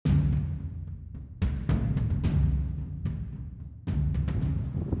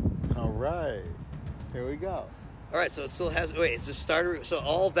right. Here we go. All right, so it still has. Wait, it's a starter. So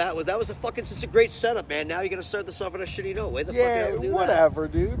all of that was a fucking such a great setup, man. Now you're gonna start this off on a shitty note. Way the fuck out and do whatever,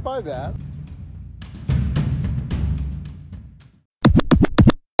 dude. My bad.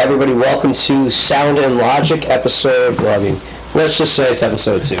 Everybody, welcome to Sound and Logic episode. Well, I mean, let's just say it's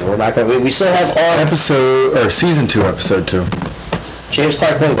episode 2. We're not gonna. We still have all season 2, episode 2. James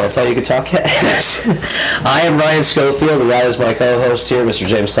Clark Ling, that's all you can talk yet? I am Ryan Schofield, and that is my co-host here, Mr.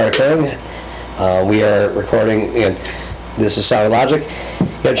 James Clark Ling. We are recording, again, this is Sound and Logic.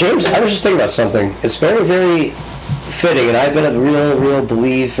 James, I was just thinking about something. It's very, very fitting, and I've been a real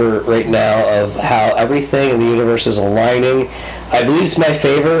believer right now of how everything in the universe is aligning. I believe it's my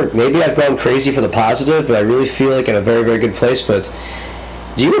favor. Maybe I've gone crazy for the positive, but I really feel like in a very, very good place. But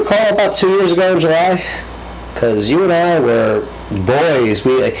do you recall about 2 years ago in July? Because you and I were boys.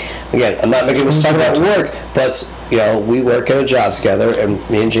 Again, I'm not making this talk about work, but we work at a job together, and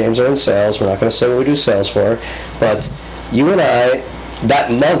me and James are in sales. We're not going to say what we do sales for, but you and I,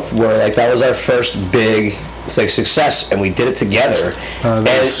 that month that was our first big success, and we did it together.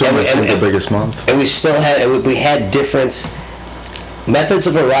 That was the biggest month. And we still had different methods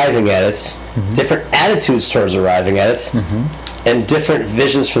of arriving at it, mm-hmm. different attitudes towards arriving at it, mm-hmm. and different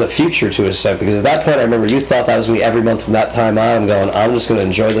visions for the future to a extent. Because at that point, I remember you thought that was me every month from that time on. I'm going, I'm just going to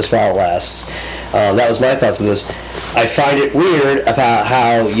enjoy this while it lasts. That was my thoughts of this. I find it weird about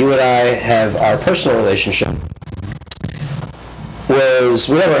how you and I have our personal relationship. There was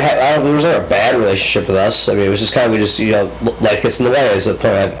never a bad relationship with us. I mean, it was just kind of, life gets in the way, is the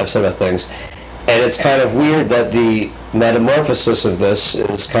point I've said about things. And it's kind of weird that the metamorphosis of this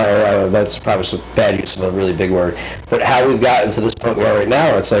is kind of, that's probably some bad use of a really big word, but how we've gotten to this point where right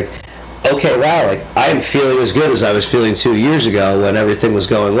now it's like, okay, wow, I'm feeling as good as I was feeling 2 years ago when everything was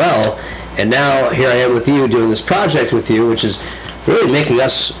going well, and now here I am with you doing this project with you, which is really making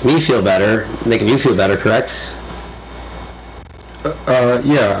me feel better, making you feel better, correct?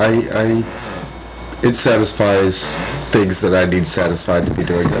 Yeah, it satisfies things that I need satisfied to be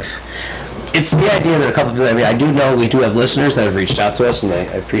doing this. It's the idea that a couple of people, I do know we do have listeners that have reached out to us, and I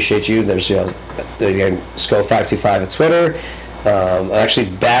appreciate you. There's, again, Sco525 at Twitter. I'm actually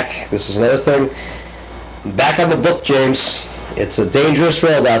back, this is another thing, back on the book, James. It's a dangerous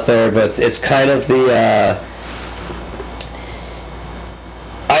world out there, but it's kind of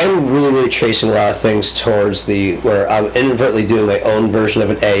I'm really tracing a lot of things towards where I'm inadvertently doing my own version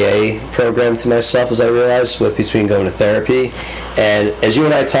of an AA program to myself, as I realized, between going to therapy. And as you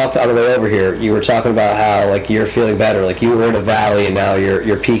and I talked on the way over here, you were talking about how you're feeling better, you were in a valley and now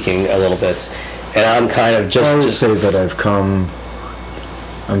you're peaking a little bit. And I'm kind of I would say that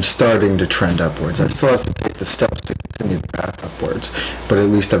I'm starting to trend upwards. I still have to take the steps to continue the path upwards, but at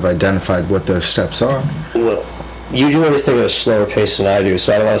least I've identified what those steps are. Well, you do everything at a slower pace than I do,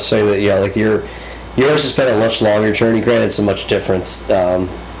 so I don't want to say that, yours has been a much longer journey. Granted, it's a much different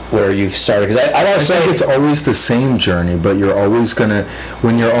where you've started. Because I want to say it's always the same journey, but you're always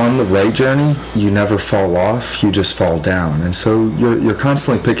when you're on the right journey, you never fall off, you just fall down. And so you're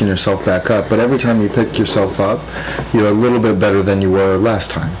constantly picking yourself back up, but every time you pick yourself up, you're a little bit better than you were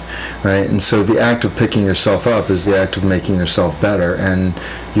last time, right? And so the act of picking yourself up is the act of making yourself better, and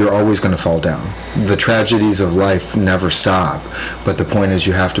you're always going to fall down. The tragedies of life never stop, but the point is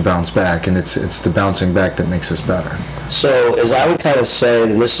you have to bounce back, and it's the bouncing back that makes us better. So, as I would kind of say,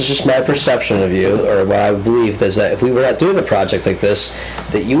 and this is just my perception of you, or what I believe, is that if we were not doing a project like this,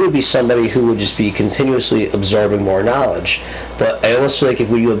 that you would be somebody who would just be continuously absorbing more knowledge. But I almost feel like if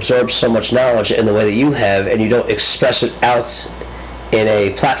you absorb so much knowledge in the way that you have, and you don't express it out in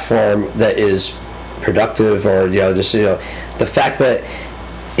a platform that is productive, or the fact that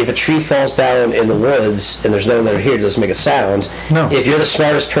if a tree falls down in the woods and there's no one there here, it doesn't make a sound. No. If you're the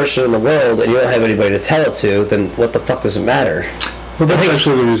smartest person in the world and you don't have anybody to tell it to, then what the fuck does it matter? Well, that's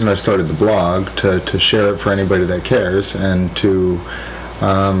actually the reason I started the blog, to share it for anybody that cares, and to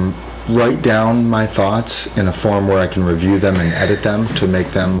write down my thoughts in a form where I can review them and edit them to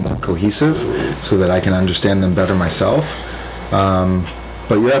make them more cohesive so that I can understand them better myself.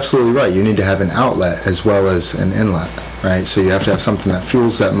 But you're absolutely right. You need to have an outlet as well as an inlet, right? So you have to have something that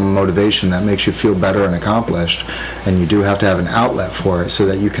fuels that motivation, that makes you feel better and accomplished, and you do have to have an outlet for it so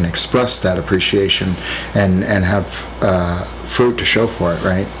that you can express that appreciation and have fruit to show for it,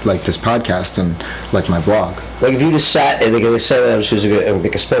 right? Like this podcast and like my blog. If you just sat, and they say that I'm just going to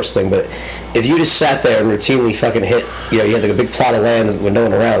make a sports thing, but if you just sat there and routinely fucking hit, you had a big plot of land with no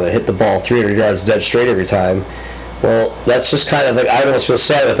one around that hit the ball 300 yards dead straight every time, well, that's just kind of I almost feel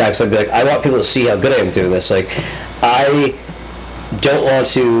sad about that, because I'd be I want people to see how good I am doing this. don't want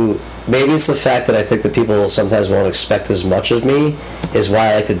to. Maybe it's the fact that I think that people sometimes won't expect as much of me is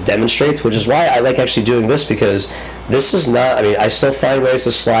why I like to demonstrate, which is why I like actually doing this, because this is not, I mean, I still find ways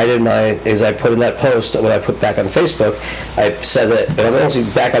to slide in as I put in that post when I put back on Facebook, I said that, and I'm also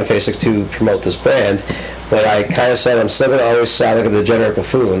back on Facebook to promote this brand, but I kind of said I'm still going to always sound like a degenerate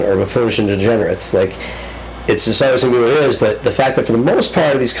buffoon, or buffoonish and degenerates, like, it's just always going to be what it is, but the fact that for the most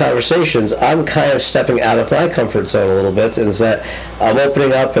part of these conversations, I'm kind of stepping out of my comfort zone a little bit, is that I'm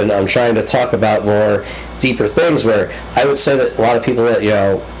opening up and I'm trying to talk about more deeper things, where I would say that a lot of people that,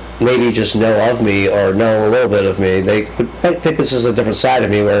 maybe just know of me or know a little bit of me, they might think this is a different side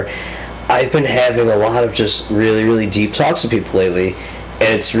of me, where I've been having a lot of just really, really deep talks with people lately.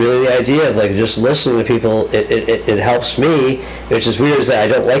 And it's really the idea of like just listening to people. It helps me, which is weird, is that I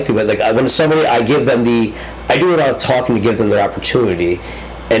don't like to, but like when somebody, I do a lot of talking to give them their opportunity.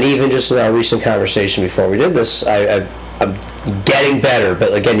 And even just in our recent conversation before we did this, I'm getting better.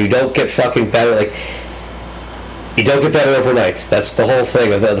 But again, you don't get fucking better. Like, you don't get better overnight. That's the whole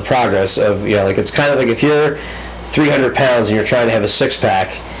thing of the progress of, like it's kind of like if you're 300 pounds and you're trying to have a six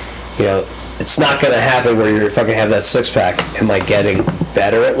pack, it's not going to happen where you're fucking have that six pack. Am I getting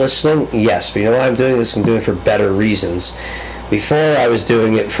better at listening? Yes, but why I'm doing this? I'm doing it for better reasons. Before, I was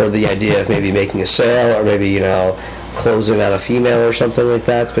doing it for the idea of maybe making a sale, or maybe, closing on a female or something like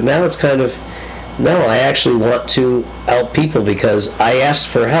that. But now it's kind of, no, I actually want to help people because I asked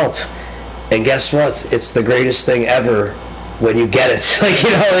for help. And guess what? It's the greatest thing ever when you get it. Like,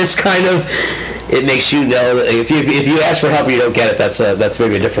 it's kind of, it makes you know that if you ask for help and you don't get it, that's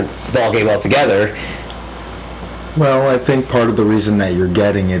maybe a different ballgame altogether. Well, I think part of the reason that you're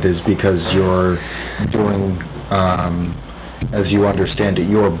getting it is because you're doing, as you understand it,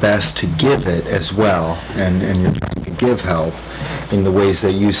 your best to give it as well, and you're trying to give help in the ways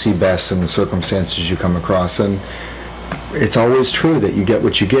that you see best in the circumstances you come across. And it's always true that you get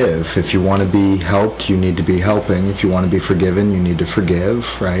what you give. If you want to be helped, you need to be helping. If you want to be forgiven, you need to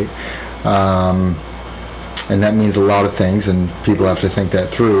forgive, right? And that means a lot of things, and people have to think that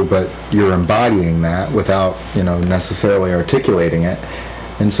through, but you're embodying that without, necessarily articulating it.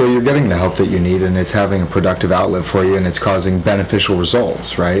 And so you're getting the help that you need, and it's having a productive outlet for you, and it's causing beneficial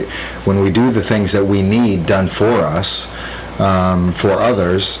results, right? When we do the things that we need done for us, for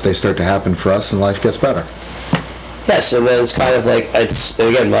others, they start to happen for us, and life gets better. Yes, and then it's kind of like,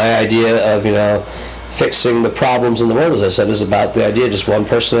 again, my idea of, fixing the problems in the world, as I said, is about the idea of just one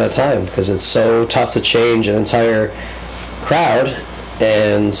person at a time, because it's so tough to change an entire crowd.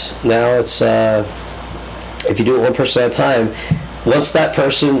 And now it's, if you do it one person at a time, once that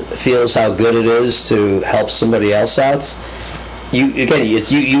person feels how good it is to help somebody else out, you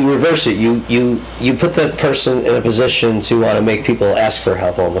reverse it. You put that person in a position to want to make people ask for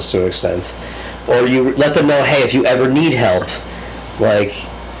help, almost to an extent. Or you let them know, hey, if you ever need help, like,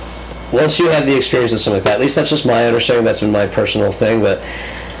 once you have the experience with something like that, at least that's just my understanding, that's been my personal thing, but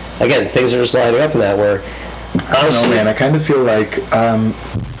again, things are just lining up in that where, honestly, I don't know, man, I kind of feel like,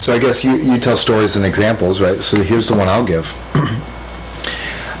 so I guess you tell stories and examples, right? So here's the one I'll give.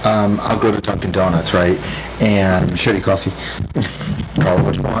 I'll go to Dunkin' Donuts, right? And shitty coffee. Call it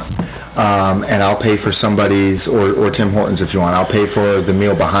what you want. And I'll pay for somebody's, or Tim Hortons if you want, I'll pay for the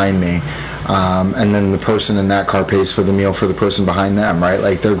meal behind me. And then the person in that car pays for the meal for the person behind them, right?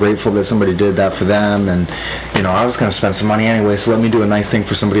 Like, they're grateful that somebody did that for them, and, I was going to spend some money anyway, so let me do a nice thing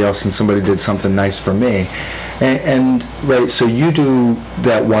for somebody else, and somebody did something nice for me. And right, so you do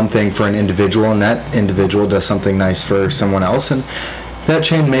that one thing for an individual, and that individual does something nice for someone else, and that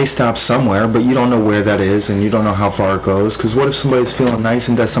chain may stop somewhere, but you don't know where that is, and you don't know how far it goes, because what if somebody's feeling nice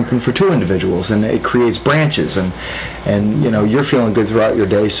and does something for two individuals, and it creates branches, and you're feeling good throughout your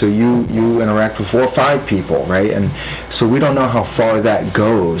day, so you interact with 4 or 5 people, right? And so we don't know how far that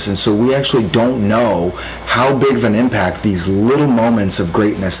goes, and so we actually don't know how big of an impact these little moments of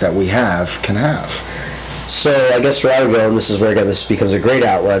greatness that we have can have. So I guess where I would go, and this is where, again, this becomes a great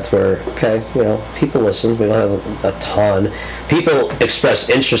outlet where, okay, people listen. We don't have a ton. People express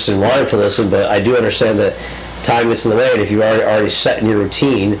interest in wanting to listen, but I do understand that time gets in the way, and if you're already set in your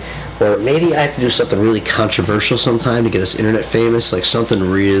routine, or maybe I have to do something really controversial sometime to get us internet famous, like something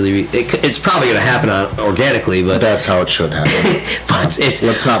really, it's probably going to happen organically, but that's how it should happen. But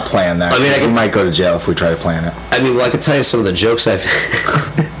let's not plan that. I mean, we might go to jail if we try to plan it. I mean, well, I could tell you some of the jokes I've...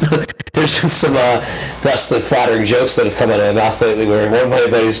 There's been some less than flattering jokes that have come out of my mouth lately, where one of my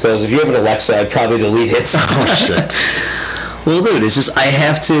buddies goes, if you have an Alexa, I'd probably delete it. Oh, shit. Well, dude, it's just, I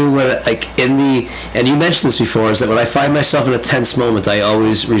have to, and you mentioned this before, is that when I find myself in a tense moment, I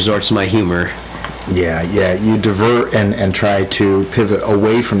always resort to my humor. Yeah, you divert and try to pivot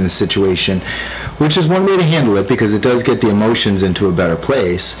away from the situation, which is one way to handle it because it does get the emotions into a better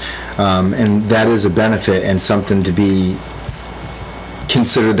place, and that is a benefit and something to be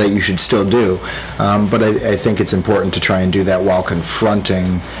considered that you should still do. But I think it's important to try and do that while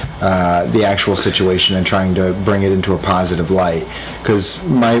confronting the actual situation and trying to bring it into a positive light. Because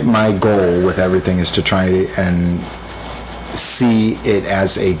my goal with everything is to try and see it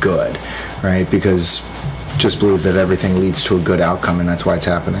as a good, right? Because just believe that everything leads to a good outcome, and that's why it's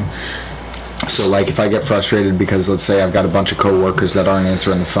happening. So, like, if I get frustrated because, let's say, I've got a bunch of coworkers that aren't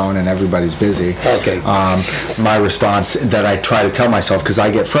answering the phone and everybody's busy, okay. My response that I try to tell myself, because I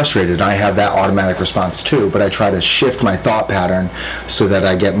get frustrated, I have that automatic response too, but I try to shift my thought pattern so that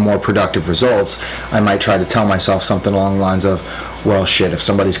I get more productive results. I might try to tell myself something along the lines of, well, shit, if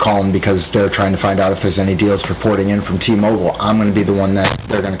somebody's calling because they're trying to find out if there's any deals for porting in from T-Mobile, I'm going to be the one that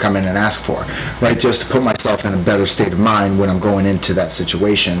they're going to come in and ask for, right? Just to put myself in a better state of mind when I'm going into that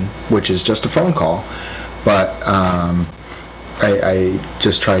situation, which is just a phone call. But I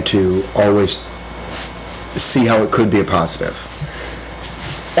just try to always see how it could be a positive.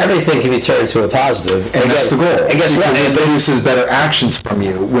 Everything can be turned to a positive. And that's the goal. And guess what? It produces better actions from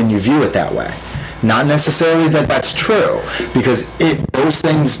you when you view it that way. Not necessarily that that's true, because those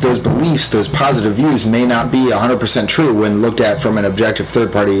things, those beliefs, those positive views may not be 100% true when looked at from an objective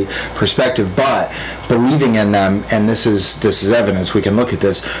third-party perspective, but believing in them, and this is evidence, we can look at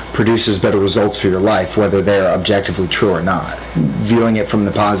this, produces better results for your life, whether they're objectively true or not. Viewing it from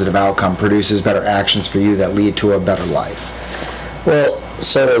the positive outcome produces better actions for you that lead to a better life. Well,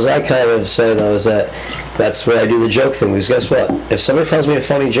 so as I kind of say, though, is that's where I do the joke thing, because guess what? If somebody tells me a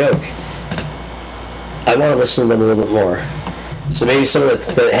funny joke, I want to listen to them a little bit more. So maybe someone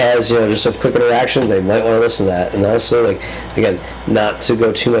that has, just a quick interaction, they might want to listen to that. And honestly, like, again, not to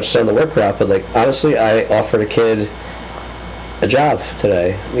go too much down the work route, but like, honestly, I offered a kid a job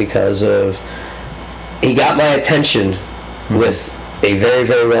today because he got my attention with a very,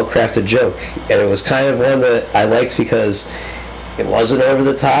 very well-crafted joke. And it was kind of one that I liked because it wasn't over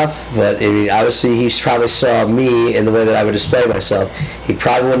the top, but I mean, obviously he probably saw me in the way that I would display myself. He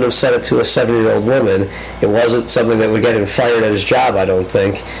probably wouldn't have said it to a 7-year-old woman. It wasn't something that would get him fired at his job, I don't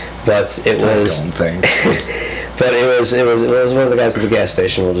think. But it was. I don't think. But it was one of the guys at the gas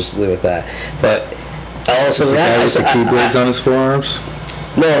station. We'll just leave it at that. But also the that guy with the keyblades on his forearms.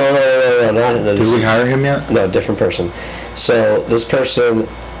 No, not. Did we hire him yet? No, different person. So this person,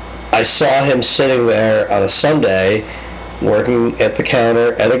 I saw him sitting there on a Sunday, working at the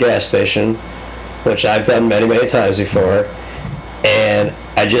counter at a gas station, which I've done many, many times before, and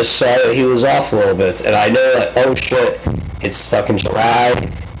I just saw that he was off a little bit, and I know that, oh shit, it's fucking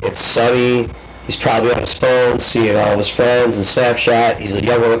July, it's sunny, he's probably on his phone, seeing all of his friends and Snapchat, he's a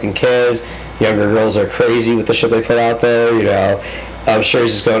younger looking kid, younger girls are crazy with the shit they put out there, I'm sure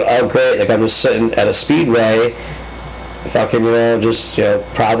he's just going, oh great, like I'm just sitting at a speedway, fucking,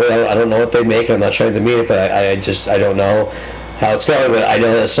 probably, I don't know what they make, I'm not trying to demean it, but I don't know how it's going, but I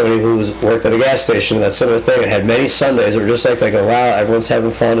know that somebody who's worked at a gas station, that similar thing, and had many Sundays that were just like, they go, wow, everyone's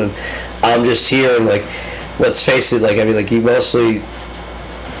having fun, and I'm just here, and like, let's face it, like, I mean, like, you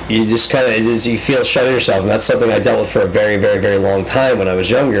just kind of, you feel shut of yourself, and that's something I dealt with for a very, very, very long time when I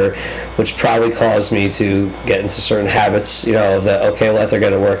was younger, which probably caused me to get into certain habits, of that, okay, well, if they're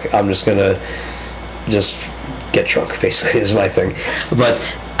going to work, I'm just going to just get drunk, basically, is my thing. But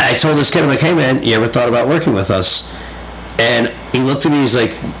I told this kid, I'm like, hey man, you ever thought about working with us? And he looked at me, he's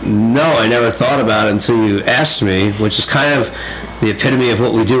like, no, I never thought about it until you asked me, which is kind of the epitome of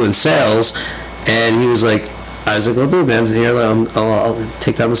what we do in sales. And he was like, I was like, well, dude, man, here, I'll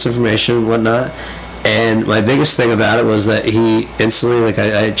take down this information and whatnot. And my biggest thing about it was that he instantly, like,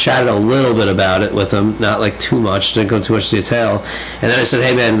 I chatted a little bit about it with him, not like too much, didn't go too much detail. And then I said,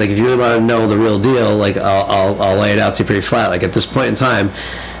 hey man, like, if you really want to know the real deal, like, I'll lay it out to you pretty flat. Like, at this point in time,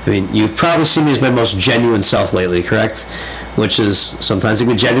 I mean, you've probably seen me as my most genuine self lately, correct? Which is, sometimes it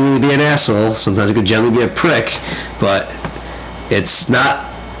could genuinely be an asshole, sometimes it could genuinely be a prick, but it's not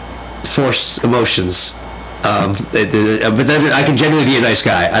forced emotions. But then I can genuinely be a nice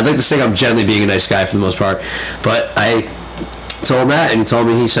guy. I'd like to think I'm generally being a nice guy for the most part, but I told him that, and he told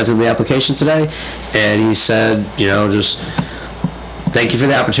me he sent in the application today, and he said, just thank you for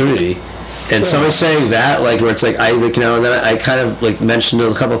the opportunity. And somebody saying that, like, where it's like, and then I kind of like mentioned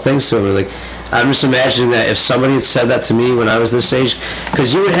a couple of things to him, like, I'm just imagining that if somebody had said that to me when I was this age,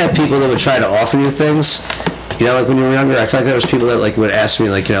 because you would have people that would try to offer you things. Like when you were younger, I feel like there was people that like would ask me,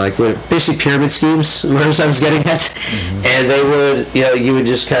 like, basically pyramid schemes, whereas I was getting at, and they would, you would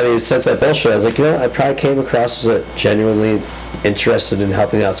just kind of sense that bullshit. I was like, I probably came across as a genuinely interested in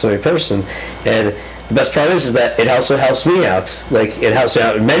helping out some person. And the best part is that it also helps me out. Like, it helps me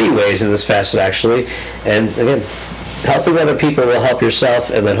out in many ways in this facet, actually. And again, helping other people will help yourself,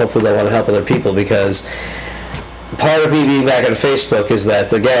 and then hopefully they'll want to help other people, because part of me being back on Facebook is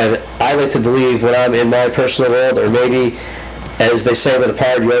that, again, I like to believe when I'm in my personal world, or maybe, as they say in the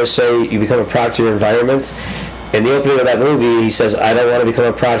part, you always say you become a product of your environment. In the opening of that movie, he says, I don't want to become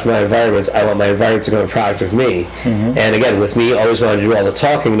a product of my environment. I want my environment to become a product of me. Mm-hmm. And again, with me always wanting to do all the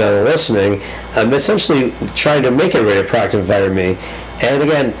talking, none of the listening, I'm essentially trying to make everybody a product of environment. And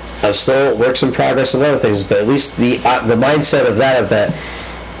again, I'm still works in progress and other things, but at least the mindset of that,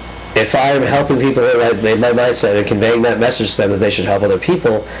 if I'm helping people in my mindset and conveying that message to them that they should help other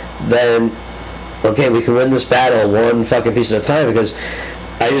people, then, okay, we can win this battle one fucking piece at a time, because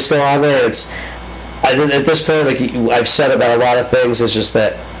I just go on there, at this point, like I've said about a lot of things, it's just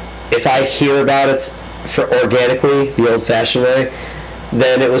that if I hear about it organically, the old-fashioned way,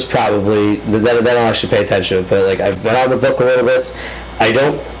 then it was probably, then I'll actually pay attention. But like, I've been on the book a little bit. I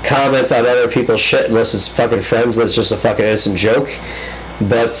don't comment on other people's shit unless it's fucking friends that's just a fucking innocent joke.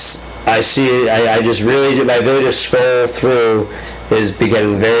 But I see, I just really do, my ability to scroll through is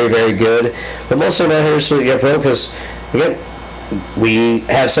getting very, very good. But mostly I'm not here to get pro, because, again, we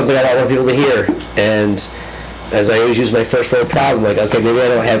have something I don't want people to hear. And as I always use my first world problem, like, okay, maybe I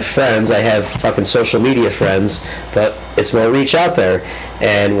don't have friends, I have fucking social media friends, but it's more reach out there.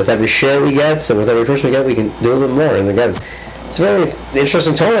 And with every share we get, and with every person we get, we can do a little bit more. And again, it's a very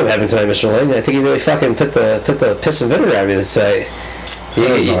interesting tone I'm having tonight, Mr. Ling. I think you really fucking took the piss and vinegar out of me this night.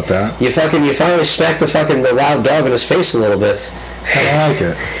 Sorry about that. You finally smacked the loud dog in his face a little bit. I like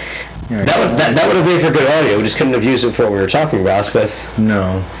it. Yeah, that would have been for good audio. We just couldn't have used it for what we were talking about. But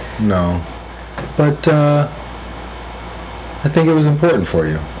no. But I think it was important for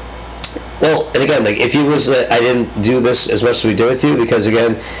you. Well, and again, like, if it was, I didn't do this as much as we did with you, because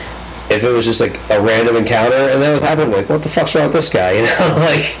again, if it was just like a random encounter and that was happening, like, what the fuck's wrong with this guy? You know,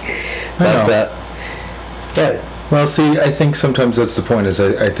 like, but yeah. Well, see, I think sometimes that's the point. Is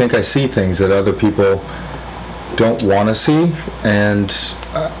I think I see things that other people don't want to see, and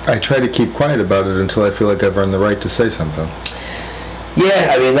I try to keep quiet about it until I feel like I've earned the right to say something.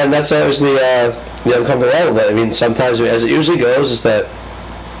 Yeah, I mean, that's always the uncomfortable level. But I mean, sometimes, as it usually goes, is that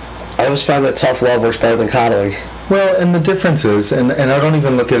I always find that tough love works better than coddling. Well, and the difference is, and I don't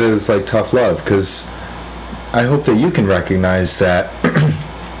even look at it as like tough love, because I hope that you can recognize that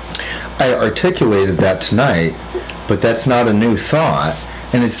I articulated that tonight, but that's not a new thought,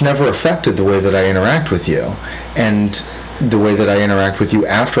 and it's never affected the way that I interact with you. And the way that I interact with you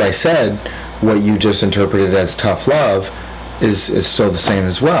after I said what you just interpreted as tough love is still the same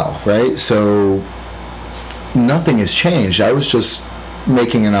as well, right? So nothing has changed. I was just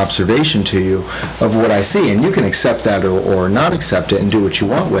making an observation to you of what I see, and you can accept that or not accept it and do what you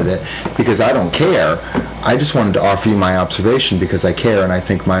want with it, because I don't care. I just wanted to offer you my observation because I care, and I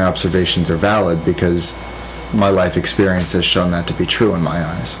think my observations are valid because my life experience has shown that to be true in my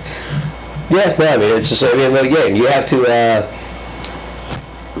eyes. Yeah, no, I mean, it's just, again, you have to,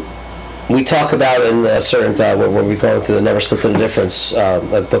 we talk about in a certain, when we go into the Never Split the Difference,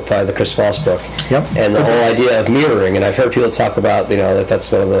 a book by the Chris Voss book. Yep. And the whole idea of mirroring, and I've heard people talk about, that that's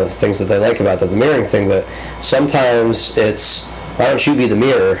one of the things that they like about the mirroring thing, but sometimes it's, why don't you be the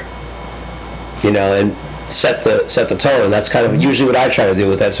mirror, and set the tone, and that's kind of usually what I try to do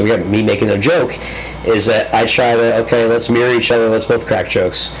with that. So again, me making a joke is that I try to, okay, let's mirror each other, let's both crack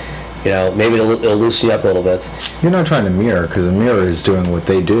jokes. Maybe it'll loosen you up a little bit. You're not trying to mirror, because a mirror is doing what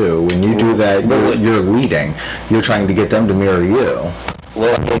they do. When you do that, you're leading. You're trying to get them to mirror you.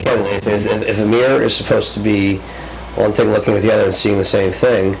 Well, again, if a mirror is supposed to be one thing looking at the other and seeing the same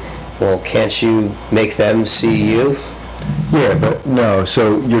thing, well, can't you make them see you? Yeah, but no.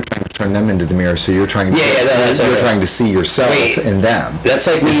 So you're trying to turn them into the mirror. So you're trying to you're trying to see yourself in them. That's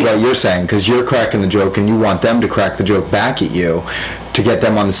like is what you're saying, because you're cracking the joke and you want them to crack the joke back at you to get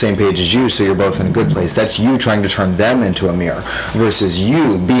them on the same page as you, so you're both in a good place. That's you trying to turn them into a mirror versus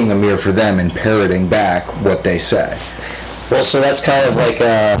you being a mirror for them and parroting back what they say. Well, so that's kind of like,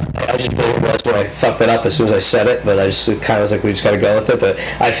 I just really realized when I fucked that up as soon as I said it, but I just kind of was like, we just got to go with it. But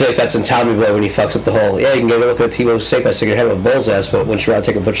I feel like that's in Tommy Boy when he fucks up the whole, you can get a look at T-Bow's steak by sticking your head with a bull's ass, but once you're out,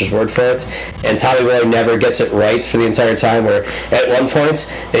 take a butcher's word for it. And Tommy Boy never gets it right for the entire time, where at one point,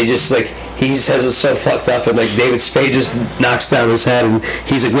 they just like, he says it's so fucked up, and like David Spade just knocks down his head, and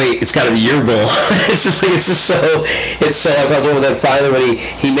he's like, wait, it's got to be your bull. It's so uncomfortable. And then finally when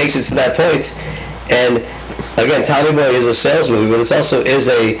he makes it to that point, and again, Tommy Boy is a sales movie, but it also is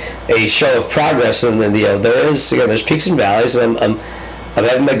a show of progress, and then there's peaks and valleys, and I'm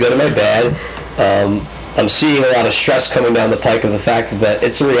having my good and my bad. I'm seeing a lot of stress coming down the pike of the fact that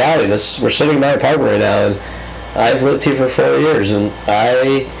it's a reality. We're sitting in my apartment right now, and I've lived here for 4 years, and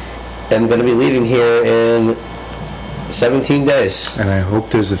I am going to be leaving here in 17 days. And I hope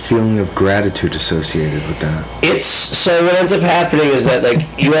there's a feeling of gratitude associated with that. So what ends up happening is that, like,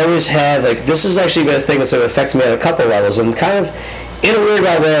 you always have, like, this has actually been a thing that's affected me on a couple levels, and kind of in a weird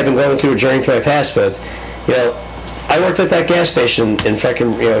way I've been going through a journey through my past, but, you know, I worked at that gas station in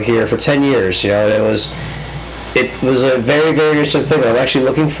fucking, you know, here for 10 years, you know, and it was a very, very interesting thing. I'm actually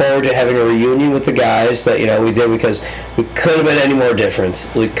looking forward to having a reunion with the guys that, you know, we did, because we could have been any more different.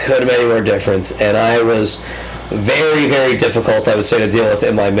 And I was very, very difficult, I would say, to deal with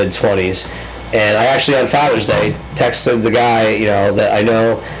in my mid-20s. And I actually, on Father's Day, texted the guy, you know, that I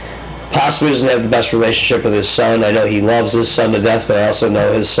know possibly doesn't have the best relationship with his son. I know he loves his son to death, but I also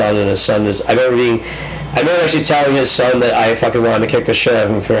know his son, and his son is... I remember actually telling his son that I fucking wanted to kick the shit out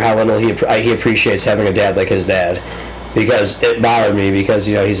of him for how little he appreciates having a dad like his dad. Because it bothered me, because,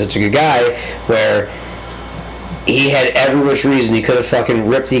 you know, he's such a good guy, where he had every which reason he could have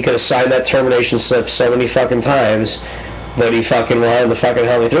signed that termination slip so many fucking times, but he fucking wanted to fucking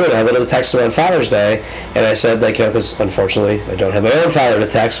help me through it. I literally texted him on Father's Day, and I said, like, you know, because unfortunately I don't have my own father to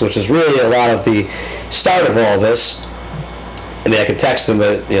text, which is really a lot of the start of all this. I mean, I could text him,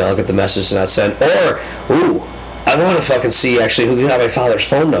 but, you know, I'll get the message and not send. Or, I want to fucking see actually who got my father's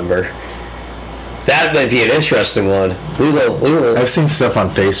phone number. That might be an interesting one. We will. I've seen stuff on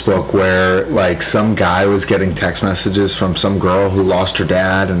Facebook where, like, some guy was getting text messages from some girl who lost her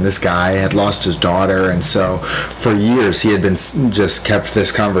dad, and this guy had lost his daughter, and so for years he had been just kept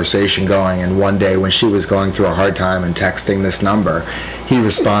this conversation going, and one day when she was going through a hard time and texting this number, he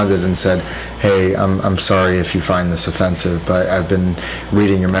responded and said, "Hey, I'm sorry if you find this offensive, but I've been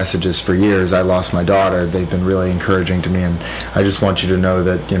reading your messages for years. I lost my daughter. They've been really encouraging to me, and I just want you to know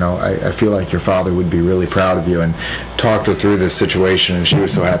that, you know, I feel like your father would be really proud of you," and talked her through this situation, and she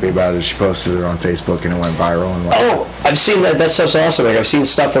was so happy about it. She posted it on Facebook, and it went viral. And oh, I've seen that. That stuff's awesome. Like, I've seen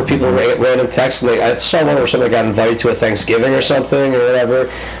stuff where people random text. Like, I saw one where somebody got invited to a Thanksgiving or something or whatever.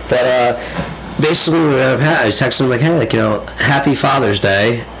 But basically, I was texting him like, "Hey, like, you know, Happy Father's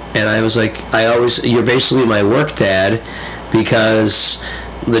Day." And I was like, you're basically my work dad, because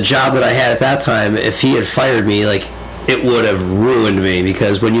the job that I had at that time, if he had fired me, like, it would have ruined me,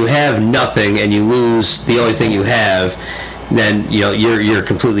 because when you have nothing and you lose the only thing you have, then, you know, you're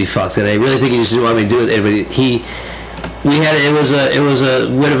completely fucked. And I really think he just didn't want me to do it. But it was a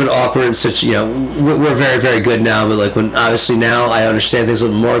bit of an awkward situation. You know, we're very, very good now, but, like, when obviously now I understand things a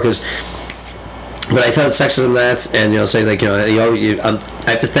little more, because. But I texted him that, and, you know, say, like, you know, I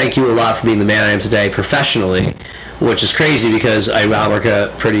have to thank you a lot for being the man I am today professionally, which is crazy, because I now work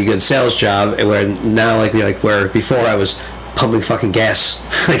a pretty good sales job, where now, like, you know, like, where before I was pumping fucking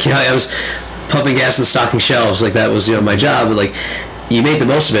gas, like, you know, I was pumping gas and stocking shelves, like, that was, you know, my job. But, like, you make the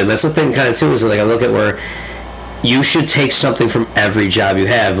most of it, and that's the thing kind of too, is, like, I look at where you should take something from every job you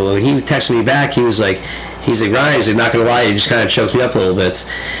have. But when he texted me back, he's like, Ryan, he's like, not gonna lie, you just kind of choked me up a little bit.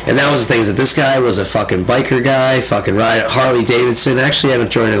 And that was the thing, is that this guy was a fucking biker guy, fucking ride Harley Davidson, actually ended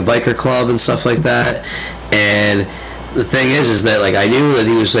up joining a biker club and stuff like that. And the thing is that, like, I knew that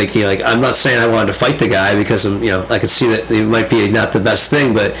he was, like, you know, like, I'm not saying I wanted to fight the guy, because, you know, I could see that it might be not the best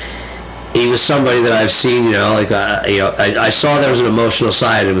thing, but he was somebody that I've seen, you know, like, you know, I saw there was an emotional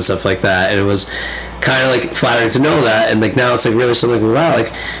side to him and stuff like that, and it was kind of, like, flattering to know that. And, like, now it's, like, really something like, wow,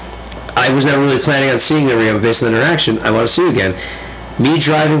 like, I was never really planning on seeing them again, but based on the interaction, I want to see you again. Me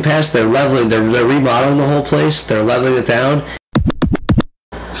driving past, they're remodeling the whole place, they're leveling it down.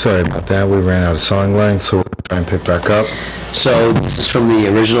 Sorry about that, we ran out of song length, so we'll try and pick back up. So, this is from the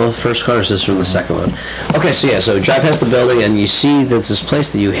original first one, or is this from the second one? Okay, so yeah, so you drive past the building, and you see that it's this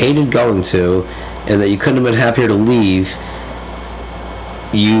place that you hated going to, and that you couldn't have been happier to leave.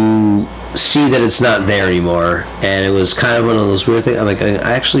 You see that it's not there anymore, and it was kind of one of those weird things. I'm like,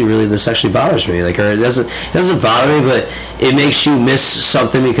 this actually bothers me. Like, or it doesn't bother me, but it makes you miss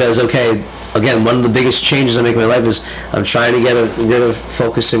something, because, okay, again, one of the biggest changes I make in my life is I'm trying to get rid of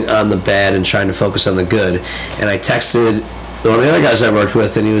focusing on the bad and trying to focus on the good. And I texted one of the other guys I worked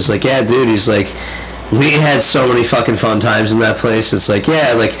with, and he was like, yeah, dude, he's like, we had so many fucking fun times in that place. It's like,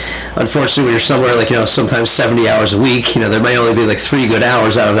 yeah, like, unfortunately, when you're somewhere, like, you know, sometimes 70 hours a week, you know, there might only be, like, 3 good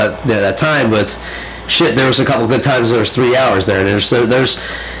hours out of that time, but shit, there was a couple good times, there was 3 hours there, and there's,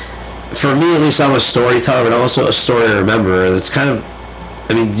 for me, at least, I'm a storyteller, but I'm also a story rememberer, and it's kind of,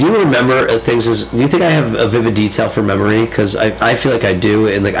 I mean, do you remember things do you think I have a vivid detail for memory? Because I feel like I do,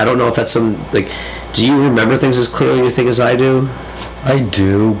 and, like, I don't know if that's some, like, do you remember things as clearly you think as I do? I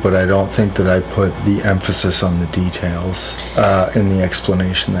do, but I don't think that I put the emphasis on the details in the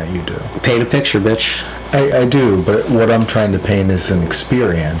explanation that you do. Paint a picture, bitch. I do, but what I'm trying to paint is an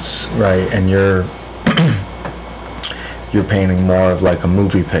experience, right? And you're painting more of like a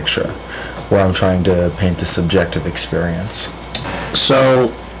movie picture, where I'm trying to paint the subjective experience.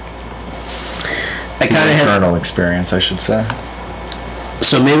 So, I kind of internal experience, I should say.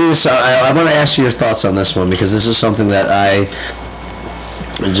 So maybe this, I want to ask you your thoughts on this one, because this is something that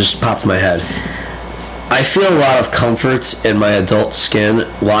it just popped in my head. I feel a lot of comfort in my adult skin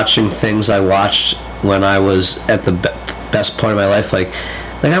watching things I watched when I was at the best point of my life. Like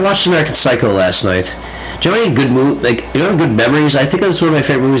I watched American Psycho last night. Do you have any good good memories? I think that's one of my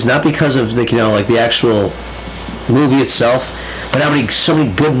favorite movies, not because of the actual movie itself, but so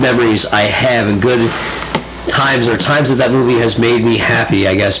many good memories I have, and good times that movie has made me happy,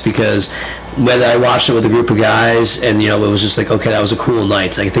 I guess, because whether I watched it with a group of guys and it was just like, okay, that was a cool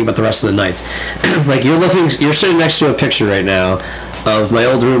night. I can think about the rest of the night. Like you're sitting next to a picture right now of my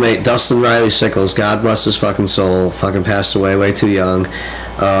old roommate Dustin Riley Sickles. God bless his fucking soul. Fucking passed away way too young.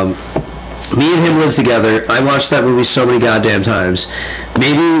 Me and him lived together. I watched that movie so many goddamn times.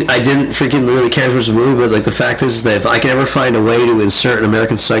 Maybe I didn't freaking really care as much as the movie, but the fact is that if I can ever find a way to insert an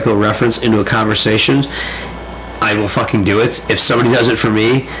American Psycho reference into a conversation, I will fucking do it. If somebody does it for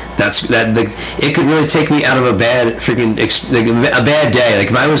me, it could really take me out of a bad a bad day.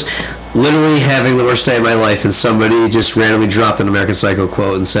 Like if I was literally having the worst day of my life and somebody just randomly dropped an American Psycho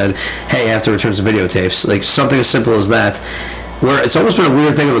quote and said, "Hey, I have to return some videotapes," like something as simple as that. Where it's almost been a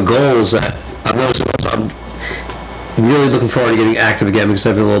weird thing of a goal is that I'm really looking forward to getting active again, because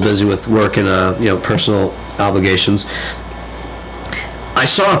I've been a little busy with work and personal obligations. I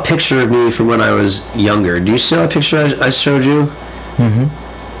saw a picture of me from when I was younger. Do you see that picture I showed you?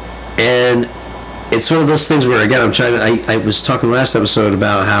 Mm-hmm. And it's one of those things where, again, I was talking last episode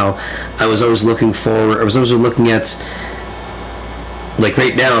about how I was always looking at, like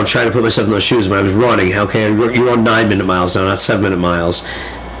right now, I'm trying to put myself in those shoes when I was running. Okay, you run 9-minute miles now, not 7-minute miles.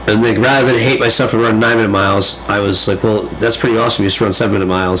 And like, rather than hate myself and run 9-minute miles, I was like, well, that's pretty awesome. You just run 7-minute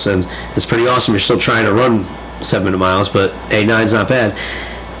miles, and it's pretty awesome. You're still trying to run 7-minute miles, but 9's not bad.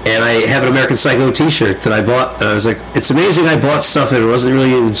 And I have an American Psycho t-shirt that I bought, and I was like, it's amazing I bought stuff, and it wasn't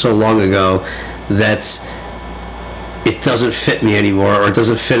really even so long ago that it doesn't fit me anymore, or it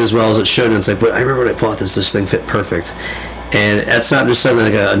doesn't fit as well as it should. And it's like, but I remember when I bought this thing fit perfect. And that's not just something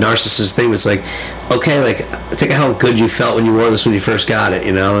like a narcissist thing, but it's like, okay, like, think of how good you felt when you wore this when you first got it,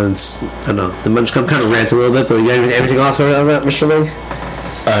 and it's, I don't know, I'm kind of rant a little bit, but you got anything off around that, Mr. Ling?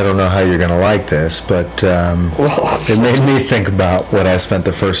 I don't know how you're going to like this, but it made me think about what I spent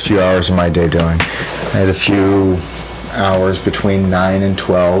the first few hours of my day doing. I had a few hours between 9 and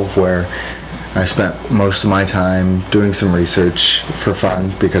 12 where I spent most of my time doing some research for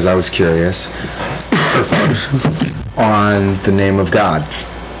fun, because I was curious, for fun, on the name of God.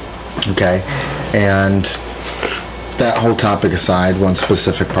 Okay? And that whole topic aside, one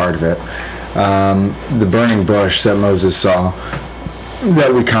specific part of it, the burning bush that Moses saw,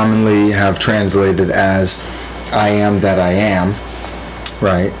 that we commonly have translated as "I am that I am,"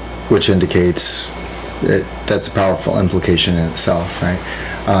 right? Which indicates that's a powerful implication in itself,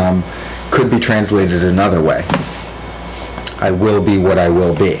 right? Could be translated another way: "I will be what I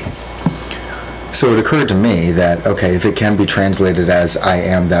will be." So it occurred to me that, okay, if it can be translated as "I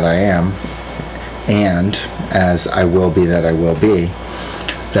am that I am," and as "I will be that I will be,"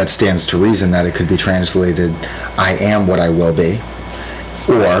 that stands to reason that it could be translated "I am what I will be,"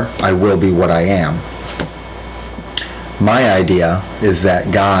 or "I will be what I am." My idea is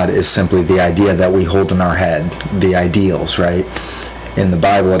that God is simply the idea that we hold in our head, the ideals, right? In the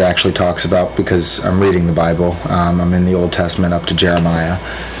Bible, it actually talks about, because I'm reading the Bible, I'm in the Old Testament up to Jeremiah,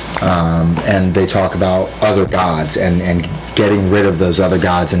 and they talk about other gods and getting rid of those other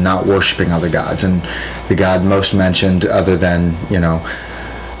gods and not worshiping other gods. And the God most mentioned, other than,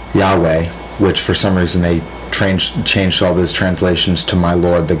 Yahweh, which for some reason they changed all those translations to "my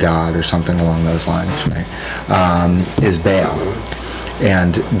Lord the God" or something along those lines, right? Is Baal.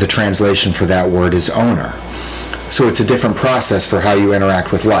 And the translation for that word is owner. So it's a different process for how you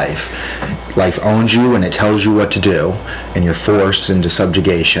interact with life. Life owns you and it tells you what to do, and you're forced into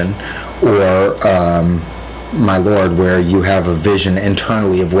subjugation. Or "my Lord," where you have a vision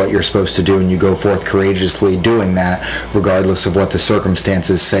internally of what you're supposed to do, and you go forth courageously doing that, regardless of what the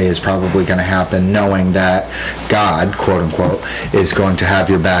circumstances say is probably going to happen, knowing that God, quote unquote, is going to have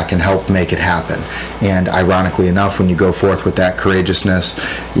your back and help make it happen. And ironically enough, when you go forth with that courageousness,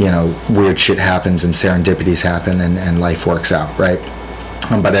 weird shit happens and serendipities happen, and life works out, right?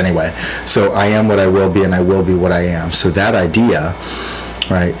 But anyway, so I am what I will be, and I will be what I am. So that idea,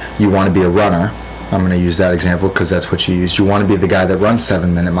 right, you want to be a runner. I'm going to use that example because that's what you use. You want to be the guy that runs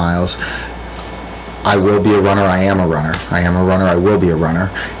 7-minute miles. I will be a runner, I am a runner. I am a runner, I will be a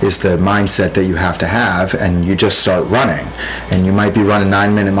runner, is the mindset that you have to have, and you just start running. And you might be running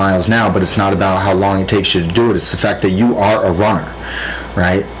 9-minute miles now, but it's not about how long it takes you to do it. It's the fact that you are a runner,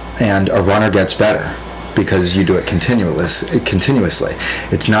 right? And a runner gets better because you do it continuously.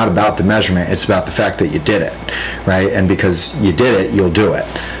 It's not about the measurement, it's about the fact that you did it, right? And because you did it, you'll do it.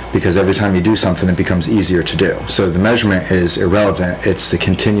 Because every time you do something, it becomes easier to do. So the measurement is irrelevant. It's the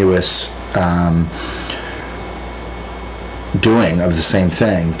continuous doing of the same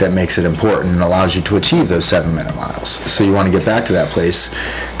thing that makes it important and allows you to achieve those 7-minute miles. So you want to get back to that place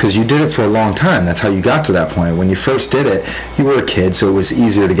because you did it for a long time. That's how you got to that point. When you first did it, you were a kid, so it was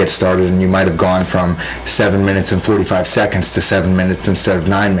easier to get started, and you might have gone from 7 minutes and 45 seconds to 7 minutes instead of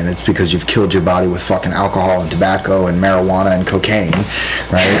 9 minutes because you've killed your body with fucking alcohol and tobacco and marijuana and cocaine,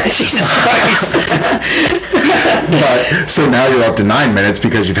 right? Jesus Christ. But so now you're up to 9 minutes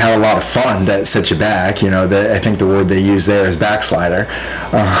because you've had a lot of fun that set you back. I think the word they use there is backslider,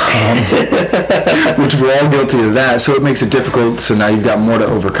 which we're all guilty of that. So it makes it difficult. So now you've got more to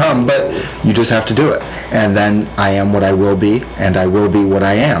overcome, but you just have to do it. And then I am what I will be, and I will be what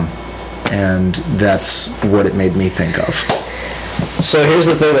I am. And that's what it made me think of. So here's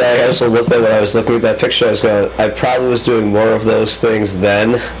the thing that I also looked at when I was looking at that picture. I was going, I probably was doing more of those things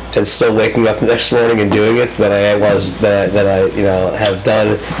then, and still waking up the next morning and doing it than I was that I have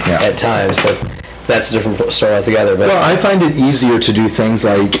done at times. But that's a different story altogether. But well, I find it easier to do things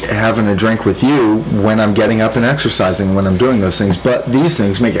like having a drink with you when I'm getting up and exercising, when I'm doing those things. But these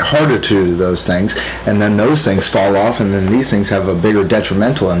things make it harder to do those things, and then those things fall off, and then these things have a bigger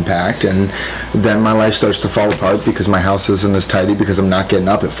detrimental impact, and then my life starts to fall apart because my house isn't as tidy because I'm not getting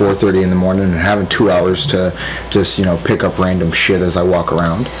up at 4:30 in the morning and having 2 hours to just pick up random shit as I walk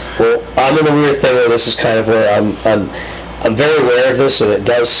around. Well, I'm in the weird thing where this is kind of where I'm very aware of this, and it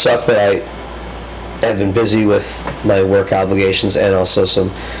does suck that I have been busy with my work obligations and also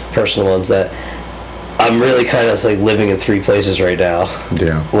some personal ones that I'm really kind of like living in 3 places right now.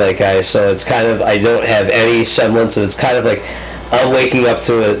 Yeah. So it's kind of, I don't have any semblance of, it's kind of like I'm waking up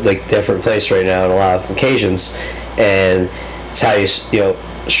to a different place right now on a lot of occasions, and it's how you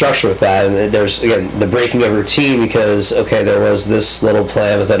structure with that. And there's, again, the breaking of routine because, okay, there was this little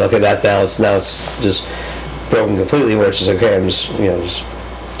plan, but then, okay, now it's just broken completely, where it's just, okay, I'm just,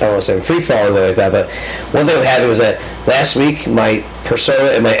 I don't want to say I'm free falling like that, but one thing that happened was that last week my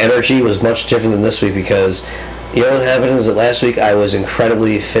persona and my energy was much different than this week because what happened is that last week I was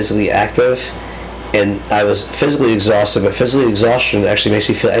incredibly physically active and I was physically exhausted, but physical exhaustion actually makes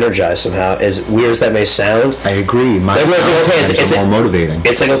me feel energized somehow. As weird as that may sound, I agree. It's more motivating.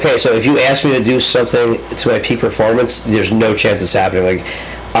 It's like, okay, so if you ask me to do something to my peak performance, there's no chance it's happening.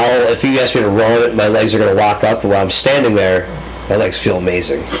 If you ask me to run, my legs are going to lock up, and while I'm standing there, my legs feel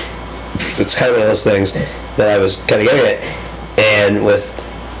amazing. It's kind of one of those things that I was kind of getting at. And with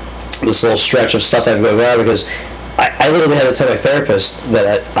this little stretch of stuff I've going on, because I literally had to tell my therapist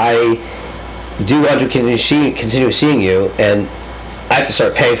that I do want to continue seeing you, and I have to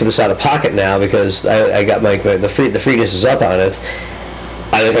start paying for this out of pocket now because I got the freeness is up on it.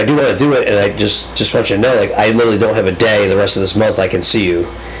 I do want to do it, and I just want you to know, I literally don't have a day the rest of this month I can see you.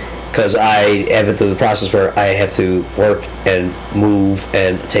 Because I have been through the process where I have to work and move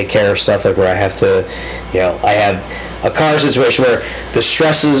and take care of stuff, where I have to, I have a car situation where the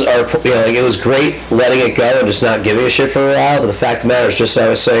stresses are, it was great letting it go and just not giving a shit for a while, but the fact of the matter is, just as I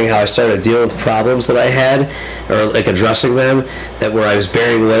was saying, how I started dealing with problems that I had, or addressing them, that where I was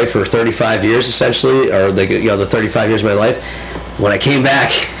bearing away for 35 years essentially, or the 35 years of my life, when I came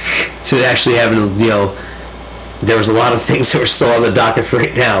back to actually having, there was a lot of things that were still on the docket for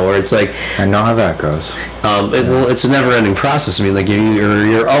right now, where it's like, I know how that goes. It's a never-ending process. I mean,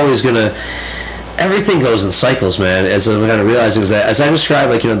 you're always gonna. Everything goes in cycles, man. As I'm kind of realizing is that, as I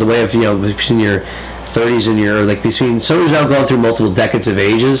described, the way of between your 30s and your between someone who's now going through multiple decades of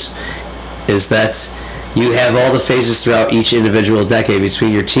ages, is that you have all the phases throughout each individual decade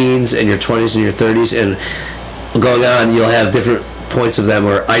between your teens and your 20s and your 30s, and going on, you'll have different points of them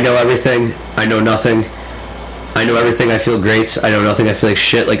where I know everything, I know nothing. I know everything, I feel great. I know nothing, I feel like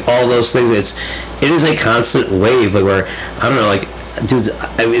shit. All those things. It is a constant wave. Where I don't know. Dudes.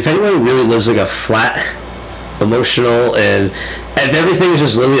 If anyone really lives a flat, emotional, and if everything is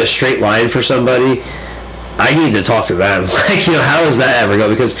just literally a straight line for somebody, I need to talk to them. How does that ever go?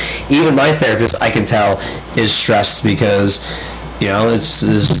 Because even my therapist, I can tell, is stressed because You know, it's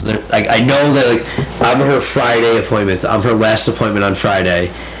like, I know that, like, I'm her Friday appointment. I'm her last appointment on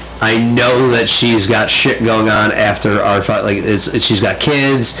Friday. I know that she's got shit going on after our fight. Like, she's got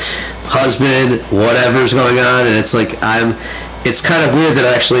kids, husband, whatever's going on, and it's like it's kind of weird that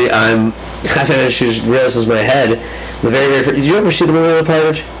actually I've had issues. Realizes my head. The very did you ever see the movie The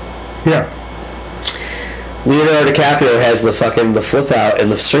Pirate? Yeah. Leonardo DiCaprio has the flip out in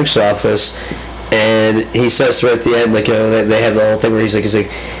the Sync's office, and he says right at the end, like, you know, they have the whole thing where he's like,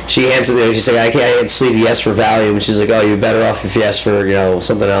 she hands it there, she's like, I can't sleep, he asked for Valium, and she's like, oh, you're better off if you ask for, you know,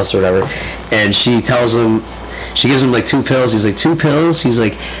 something else or whatever. And she tells him, she gives him like 2 pills. He's like, 2 pills? He's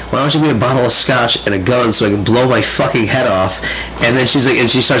like, why don't you give me a bottle of scotch and a gun so I can blow my fucking head off? And then she's like, and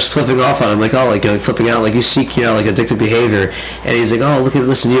she starts flipping off on him, like, oh, like, you know, flipping out, like, you seek, you know, like, addictive behavior. And he's like, oh,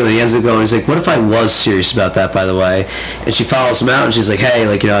 listen to you. And he ends up going, he's like, what if I was serious about that, by the way? And she follows him out, and she's like, hey,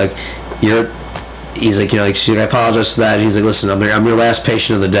 like, you know, like, he's like, you know, like, I apologize for that. And he's like, listen, I'm your last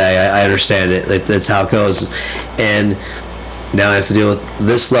patient of the day. I understand it. That's how it goes. And now I have to deal with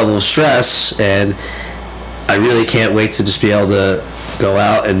this level of stress, and I really can't wait to just be able to go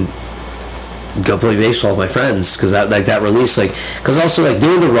out and go play baseball with my friends, because that release, like, because also, like,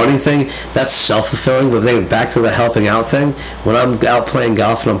 doing the running thing, that's self-fulfilling. But then back to the helping out thing, when I'm out playing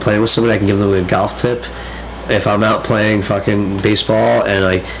golf and I'm playing with somebody, I can give them a golf tip. If I'm out playing fucking baseball and,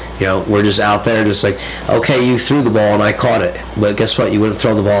 like, you know, we're just out there just like, okay, you threw the ball and I caught it, but guess what, you wouldn't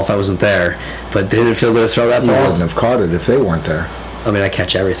throw the ball if I wasn't there. But didn't it feel good to throw that ball? You wouldn't have caught it if they weren't there. I mean, I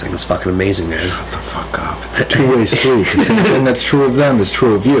catch everything. It's fucking amazing, man. Shut the fuck up. It's a two-way street. The same thing that's true of them is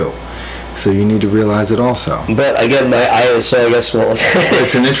true of you. So you need to realize it also. But again, so I guess, well...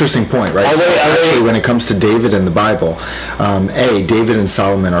 It's an interesting point, right? Actually, when it comes to David in the Bible, David and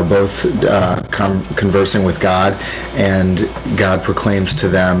Solomon are both conversing with God, and God proclaims to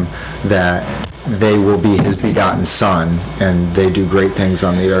them that they will be his begotten son, and they do great things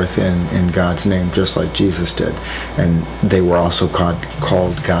on the earth in God's name, just like Jesus did. And they were also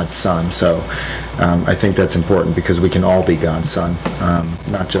called God's son. So I think that's important, because we can all be God's son,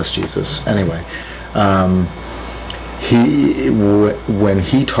 not just Jesus. Anyway, when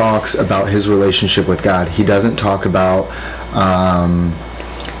he talks about his relationship with God, he doesn't talk about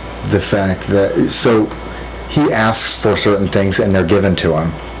the fact that, so he asks for certain things and they're given to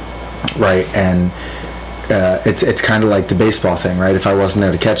him. Right, and it's kind of like the baseball thing, right? If I wasn't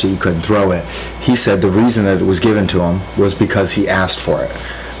there to catch it, you couldn't throw it. He said the reason that it was given to him was because he asked for it.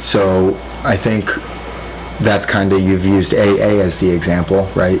 So I think that's kind of, you've used AA as the example,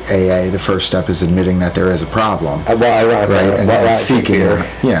 right? AA, the first step is admitting that there is a problem, right? And seeking,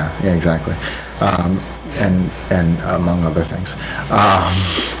 yeah, exactly. And among other things.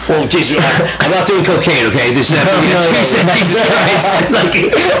 Well, Jesus, I'm not doing cocaine, okay? There's Jesus Christ.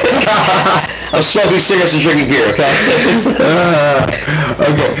 I'm smoking cigarettes and drinking beer, okay?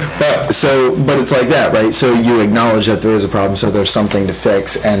 Okay, but it's like that, right? So you acknowledge that there is a problem, so there's something to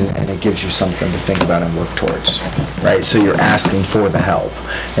fix, and it gives you something to think about and work towards, right? So you're asking for the help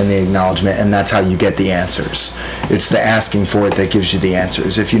and the acknowledgement, and that's how you get the answers. It's the asking for it that gives you the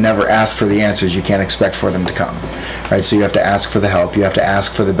answers. If you never ask for the answers, you can't expect for them to come, right? So you have to ask for the help. You have to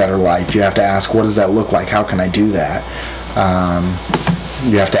ask for the better life. You have to ask, what does that look like? How can I do that?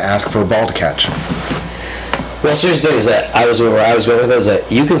 You have to ask for a ball to catch. Well, so here's the thing, is that where I was going with it, is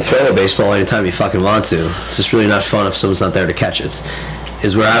that you can throw a baseball anytime you fucking want to. It's just really not fun if someone's not there to catch it.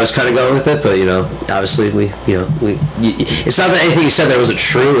 Is where I was kind of going with it, but, you know, obviously it's not that anything you said there wasn't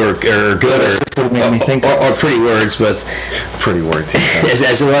true or good or pretty words, but pretty words. That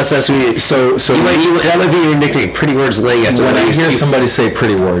might be your nickname, pretty words laying after. When I hear somebody say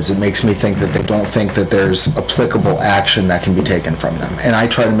pretty words, it makes me think that they don't think that there's applicable action that can be taken from them, and I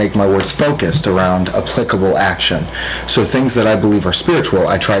try to make my words focused around applicable action. So things that I believe are spiritual,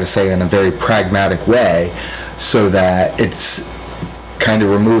 I try to say in a very pragmatic way, so that it's kind of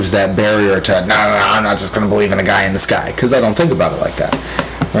removes that barrier to, no, I'm not just going to believe in a guy in the sky, because I don't think about it like that,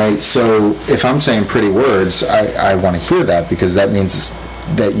 right? So if I'm saying pretty words, I want to hear that, because that means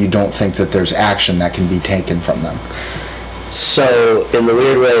that you don't think that there's action that can be taken from them. So in the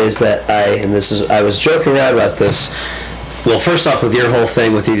weird way is that I was joking around about this. Well, first off, with your whole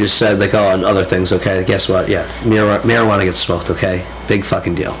thing, with you just said, like, oh, and other things, okay, guess what? Yeah, marijuana gets smoked, okay? Big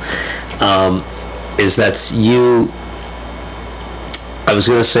fucking deal. Is that you... I was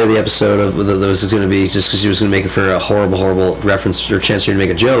going to say the episode of that was going to be, just because he was going to make it for a horrible reference or chance for you to make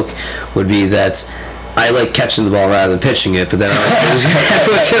a joke, would be that I like catching the ball rather than pitching it, but then I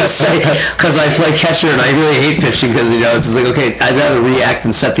was going to say, because I play catcher and I really hate pitching, because, you know, it's like, okay, I'd rather react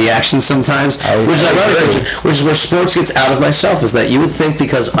than set the action sometimes, which is where sports gets out of myself, is that you would think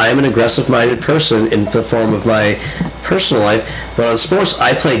because I'm an aggressive-minded person in the form of my personal life, but on sports,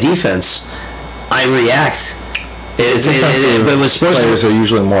 I play defense. I react. But with sports, players are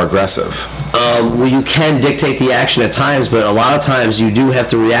usually more aggressive. Well, you can dictate the action at times, but a lot of times you do have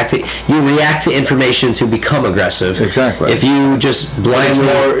to react to. You react to information to become aggressive. Exactly. If you just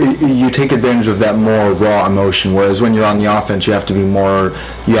blindly, you take advantage of that more raw emotion. Whereas when you're on the offense, you have to be more.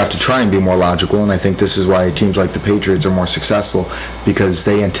 You have to try and be more logical. And I think this is why teams like the Patriots are more successful, because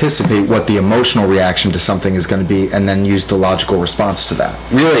they anticipate what the emotional reaction to something is going to be, and then use the logical response to that.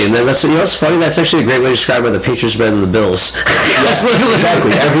 Really, and then that's what's funny. That's actually a great way to describe why the Patriots are better than the Bills.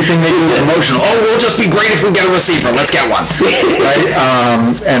 Exactly. Everything they do is emotional. Oh, we'll just be great if we get a receiver. Let's get one. Right?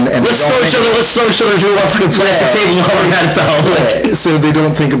 And let's throw each other through a fucking plastic table while we're at it though. So they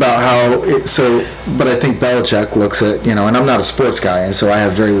don't think about how. But I think Belichick looks at, and I'm not a sports guy, and so I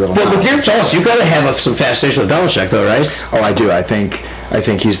have very little. But with your thoughts, you've got to have some fascination with Belichick, though, right? Oh, I do. I think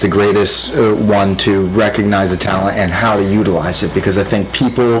he's the greatest one to recognize the talent and how to utilize it, because I think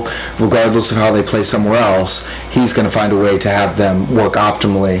people, regardless of how they play somewhere else, he's going to find a way to have them work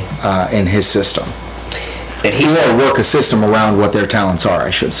optimally in his system. And he will work a system around what their talents are, I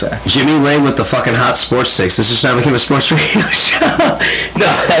should say. Jimmy Lane with the fucking hot sports takes. This is now became a sports radio show. No,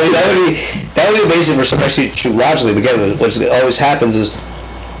 I mean that would be amazing for somebody to shoot logically. But again, what always happens is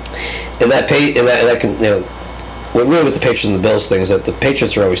what really with the Patriots and the Bills thing is that the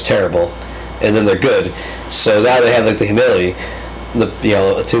Patriots are always terrible, and then they're good. So now they have like the humility, to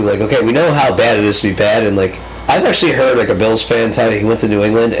like, okay, we know how bad it is to be bad, and like I've actually heard like a Bills fan tell me he went to New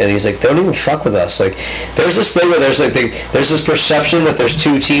England and he's like, they don't even fuck with us. Like there's this thing where there's this perception that there's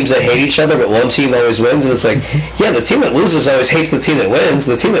two teams that hate each other, but one team always wins, and it's like, yeah, the team that loses always hates the team that wins.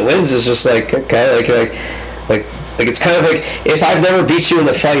 The team that wins is just like, okay, like it's kind of like, if I've never beat you in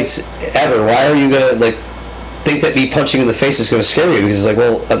the fight ever, why are you gonna like think that me punching you in the face is going to scare you? Because it's like,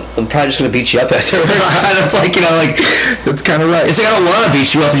 well, I'm probably just going to beat you up afterwards. Kind of like, that's kind of right. It's like, I don't want to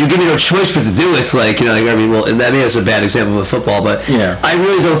beat you up, but you give me no choice but to do it. Like, I mean, well, and that is a bad example of football, but yeah. I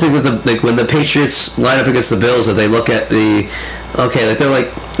really don't think that when the Patriots line up against the Bills, that they look at they're like,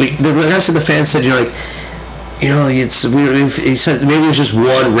 the rest of the fans said, it's weird. He said maybe it was just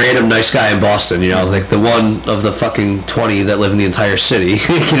one random nice guy in Boston, like the one of the fucking 20 that live in the entire city,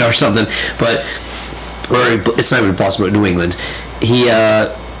 or something. But it's not even Boston, but New England. He's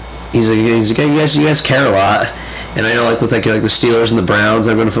like, you guys care a lot, and I know like with like the Steelers and the Browns,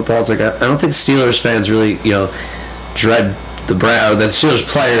 everyone in football, it's like I don't think Steelers fans really dread the Steelers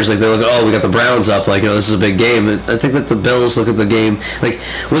players. Like they look, oh, we got the Browns up, like this is a big game. I think that the Bills look at the game like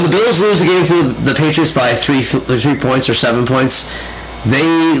when the Bills lose a game to the Patriots by 3 points or 7 points,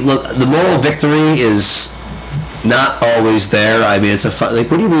 they look, the moral victory is not always there. I mean, it's what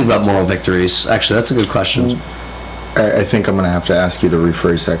do you believe about moral victories? Actually, that's a good question. I think I'm going to have to ask you to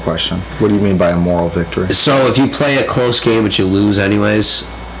rephrase that question. What do you mean by a moral victory? So if you play a close game but you lose anyways.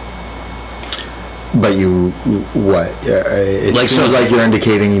 But it seems like you're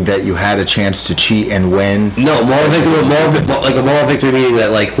indicating that you had a chance to cheat and win. No, moral victory meaning that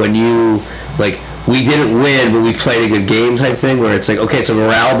like when you we didn't win, but we played a good game type thing, where it's like, okay, it's a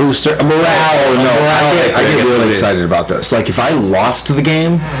morale booster. I get really excited about this. Like if I lost the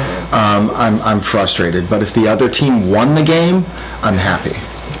game, I'm frustrated. But if the other team won the game, I'm happy.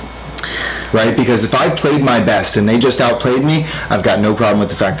 Right? Because if I played my best and they just outplayed me, I've got no problem with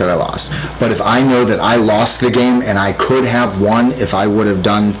the fact that I lost. But if I know that I lost the game and I could have won if I would have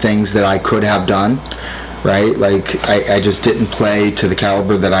done things that I could have done, right? Like I just didn't play to the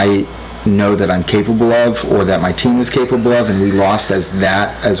caliber that I know that I'm capable of, or that my team is capable of, and we lost as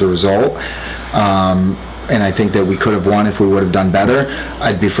a result. And I think that we could have won if we would have done better,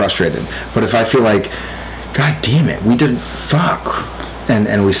 I'd be frustrated. But if I feel like, God damn it, we did fuck,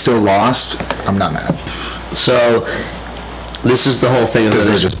 and we still lost, I'm not mad. So this is the whole thing of because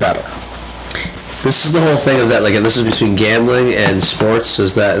they're just better. This is the whole thing of that, like, and this is between gambling and sports,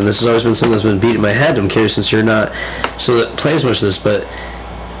 is that, and this has always been something that's been beating my head. I'm curious, since you're not so that play as much of this, but,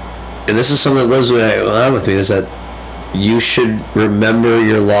 and this is something that lives on with me, is that you should remember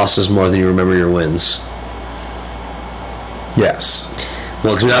your losses more than you remember your wins. Yes.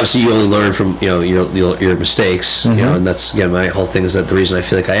 Well, because obviously you only learn from your mistakes, mm-hmm. And that's, again, my whole thing is that the reason I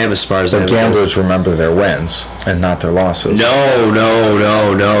feel like I am as far as I am. But gamblers remember their wins and not their losses.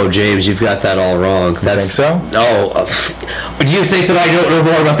 No, James, you've got that all wrong. You think so? No. Do you think that I don't know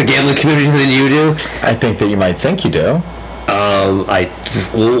more about the gambling community than you do? I think that you might think you do. I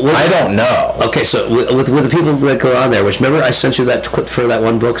don't know. Okay, so with the people that go on there, which, remember I sent you that clip for that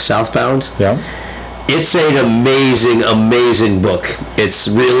one book, Southbound? Yeah. It's an amazing, amazing book. It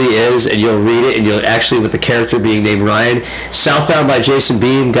really is, and you'll read it, and you'll actually, with the character being named Ryan, Southbound by Jason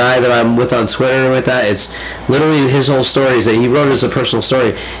Beam, guy that I'm with on Twitter with that, it's literally his whole story is that he wrote it as a personal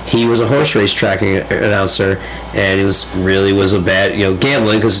story. He was a horse race tracking announcer, and he was a bad,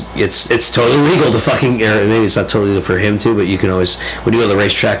 gambling, because it's totally legal to fucking, or maybe it's not totally legal for him to, but you can always, when you go to the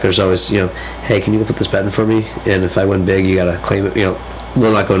racetrack, there's always, hey, can you go put this bet in for me? And if I win big, you gotta claim it,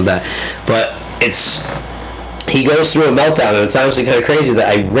 we'll not go to that. But he goes through a meltdown, and it's honestly kind of crazy that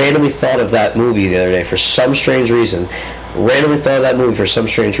I randomly thought of that movie the other day for some strange reason. Or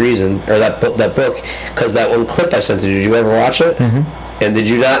that book, because that one clip I sent you, did you ever watch it? Mm-hmm. And did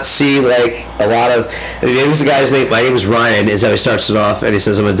you not see, like, a lot of... I mean, it was the guy's name, my name is Ryan, is how he starts it off, and he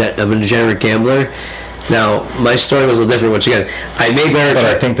says, I'm a degenerate gambler. Now, my story was a little different, once again. I made marriage... But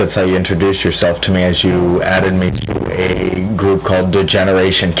I think that's how you introduced yourself to me, as you added me to a group called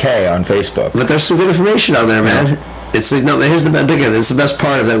Degeneration K on Facebook. But there's some good information on there, man. It's like, no, here's the best again. It's the best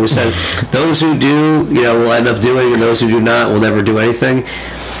part of it. We said those who do, will end up doing, and those who do not will never do anything.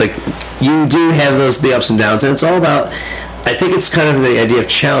 Like, you do have the ups and downs, and it's all about... I think it's kind of the idea of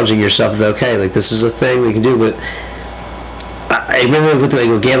challenging yourself. That, okay, like, this is a thing that you can do, but... I remember with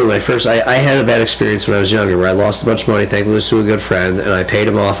gambling when I had a bad experience when I was younger where I lost a bunch of money thanking to a good friend, and I paid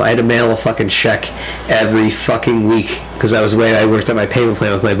him off. I had to mail a fucking check every fucking week because that was the way I worked out my payment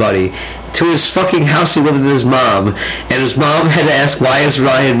plan with my buddy to his fucking house. He lived with his mom, and his mom had to ask, why is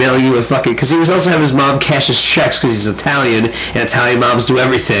Ryan mailing you a fucking... Because he was also having his mom cash his checks because he's Italian, and Italian moms do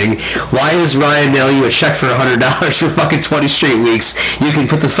everything. Why is Ryan mailing you a check for $100 for fucking 20 straight weeks? You can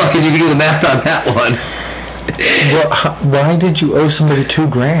do the math on that one. Well, why did you owe somebody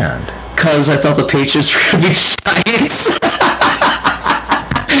 $2,000? Because I thought the Patriots were going to be Giants.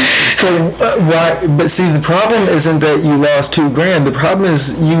 But see, the problem isn't that you lost $2,000. The problem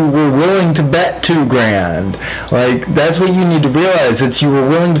is you were willing to bet $2,000. Like, that's what you need to realize. It's you were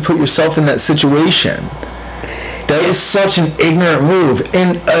willing to put yourself in that situation. That was such an ignorant move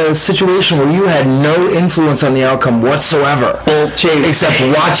in a situation where you had no influence on the outcome whatsoever. Well, except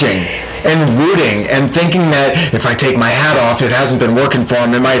watching and rooting and thinking that if I take my hat off, it hasn't been working for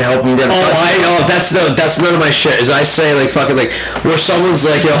him, it might help him get a touchdown. I know. That's none of my shit. Is I say, like, fucking, like, where someone's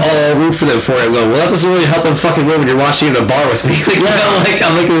like, I'll root for them for it. Well, that doesn't really help them fucking win when you're watching in a bar with me. Like,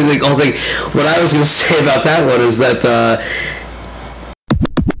 I'm looking at the whole thing. What I was going to say about that one is that,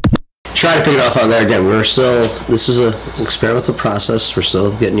 try to pick it off on there again. This is an experimental process. We're still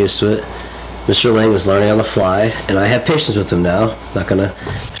getting used to it. Mr. Lang is learning on the fly, and I have patience with him now. Not going to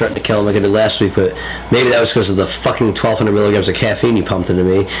threaten to kill him like I did last week, but maybe that was because of the fucking 1,200 milligrams of caffeine you pumped into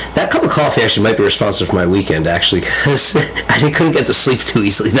me. That cup of coffee actually might be responsible for my weekend, actually, because I couldn't get to sleep too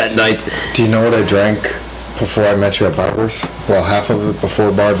easily that night. Do you know what I drank before I met you at Barber's? Well, half of it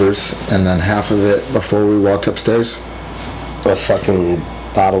before Barber's, and then half of it before we walked upstairs. A fucking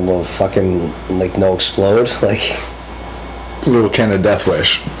bottle of fucking, like, No Explode, like... A little can of Death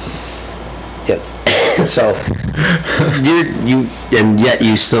Wish. Yep. So, and yet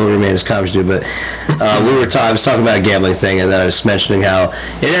you still remain as college dude. But I was talking about a gambling thing, and then I was mentioning how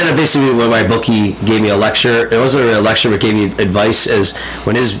it ended up basically when my bookie gave me a lecture. It wasn't really a lecture, but gave me advice as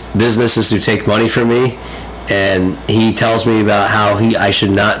when his business is to take money from me, and he tells me about how I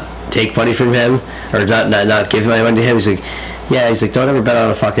should not take money from him or not give my money to him. He's like, don't ever bet on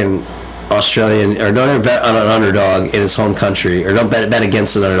a fucking Australian, or don't ever bet on an underdog in his home country, or don't bet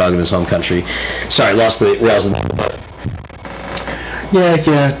against an underdog in his home country. Sorry, lost the rails of that. Yeah,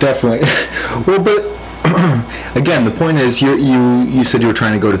 definitely. Well, but again, the point is, you said you were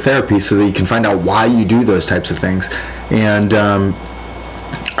trying to go to therapy so that you can find out why you do those types of things, and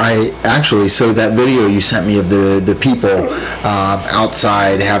so that video you sent me of the people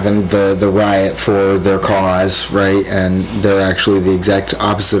outside having the riot for their cause, right? And they're actually the exact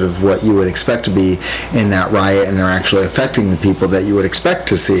opposite of what you would expect to be in that riot, and they're actually affecting the people that you would expect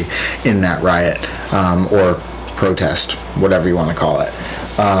to see in that riot or protest, whatever you want to call it.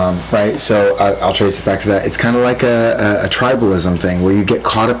 Right, so I'll trace it back to that. It's kind of like a tribalism thing where you get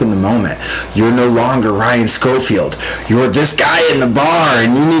caught up in the moment. You're no longer Ryan Schofield. You're this guy in the bar,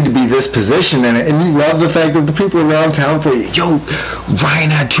 and you need to be this position in it. And you love the fact that the people around town for you, Ryan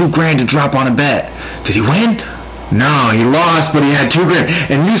had $2,000 to drop on a bet. Did he win? No, he lost, but he had $2,000,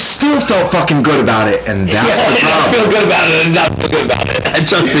 and you still felt fucking good about it, and that's the problem. I feel good about it, and not feel good about it.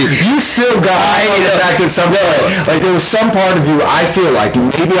 Trust me. You still got the fact that like there was some part of you, I feel like,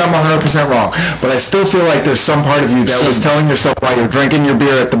 maybe I'm 100% wrong, but I still feel like there's some part of you that was telling yourself while you're drinking your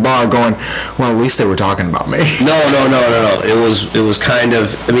beer at the bar, going, well, at least they were talking about me. No. It was kind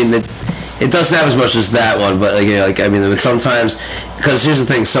of, I mean, It doesn't have as much as that one, but I mean, but sometimes, because here's the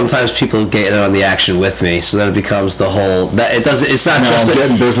thing, sometimes people get in on the action with me, so then it becomes the whole that it doesn't. It's not just I'm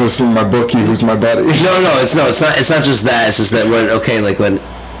getting business from my bookie, who's my buddy. No, it's not. It's not just that. It's just that when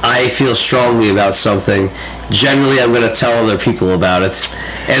I feel strongly about something, generally I'm going to tell other people about it,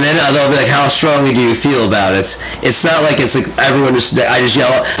 and then they'll be like, "How strongly do you feel about it?" It's not like it's like everyone I just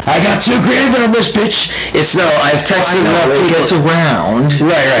yell, "I got $2,000 on this bitch." It's no, I've texted enough people. It gets around,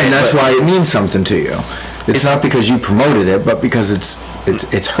 right, and that's why it means something to you. It's not because you promoted it, but because it's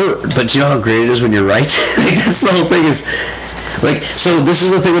heard. But do you know how great it is when you're right? Like, that's the whole thing is. Like, so this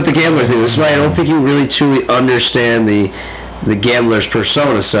is the thing with the gambler thing. This is why I don't think you really truly understand the gambler's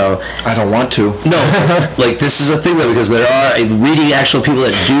persona. So I don't want to. No, like this is a thing though, because there are reading actual people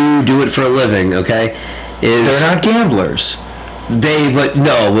that do it for a living. Okay, they're not gamblers. But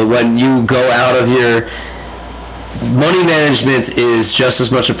when you go out of your money management is just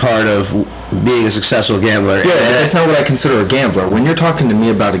as much a part of being a successful gambler. Yeah, but that's not what I consider a gambler. When you're talking to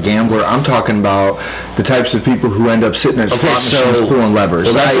me about a gambler, I'm talking about the types of people who end up sitting at slot machines pulling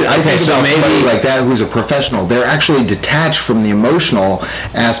levers. Well, I think about somebody like that who's a professional. They're actually detached from the emotional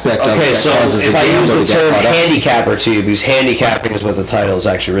aspect of it. Okay, so if I use the term handicapper to you, because handicapping is what the title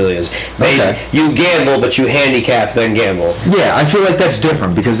actually really is. You gamble, but you handicap, then gamble. Yeah, I feel like that's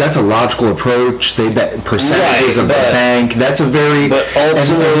different, because that's a logical approach. They bet percentages of the bank. That's a very... But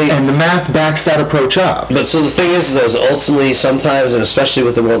ultimately... And the math backs that approach up. But so the thing is ultimately sometimes, and especially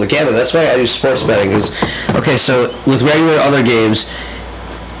with the world of gambling, that's why I do sports betting. Is okay. So with regular other games,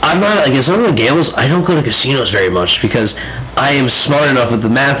 I'm not like as someone who gambles. I don't go to casinos very much because I am smart enough with the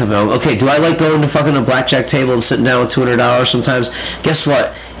math about. Okay, do I like going to fucking a blackjack table and sitting down with $200 sometimes? Guess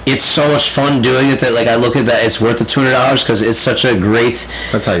what? It's so much fun doing it that like I look at that it's worth the $200 because it's such a great.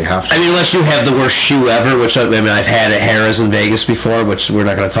 That's how you have to. I mean, unless you have the worst shoe ever, which I've had at Harrah's in Vegas before, which we're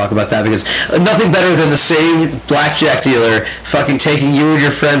not going to talk about that because nothing better than the same blackjack dealer fucking taking you and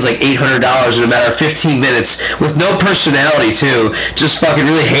your friends like $800 in a matter of 15 minutes with no personality too, just fucking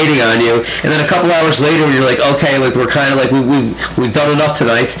really hating on you, and then a couple hours later when you're like, okay, like we're kind of like we've done enough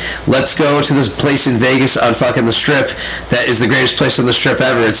tonight, let's go to this place in Vegas on fucking the Strip that is the greatest place on the Strip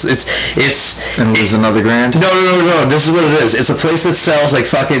ever. It's and lose another grand? No. This is what it is. It's a place that sells like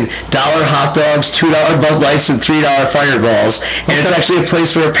fucking $1 hot dogs, $2 Bud Lights, and $3 Fireballs. And it's actually a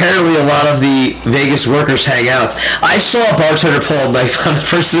place where apparently a lot of the Vegas workers hang out. I saw a bartender pull a knife on the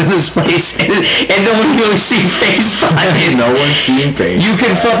person in this place, and no one really seen face behind it. No one seen face. You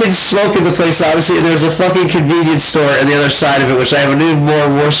can fucking smoke in the place. Obviously, there's a fucking convenience store on the other side of it, which I have an even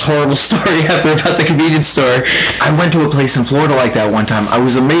worse, horrible story ever about the convenience store. I went to a place in Florida like that one time. I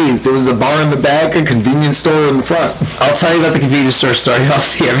was amazed. There was a bar in the back, a convenience store in the front. I'll tell you about the convenience store starting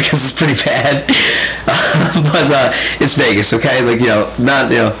off the air because it's pretty bad. But it's Vegas, okay? Like,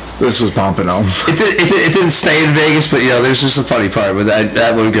 This was Pompano. It didn't stay in Vegas, but, there's just a funny part, but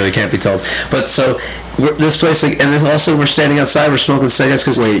that one really can't be told. But so... this place, like, and then also we're standing outside, we're smoking cigarettes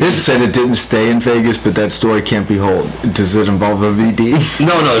because you said it didn't stay in Vegas, but that story can't be told. Does it involve a VD?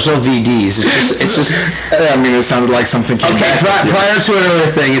 No, there's no VDs. It's just. I mean, it sounded like something. Okay, prior to another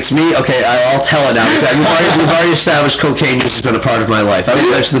thing, it's me. Okay, I'll tell it now. We've already established cocaine use has been a part of my life. I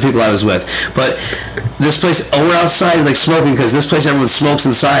won't mention the people I was with, but this place, we're outside like smoking because this place everyone smokes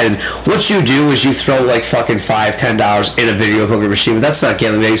inside, and what you do is you throw like fucking $5-10 in a video poker machine, but that's not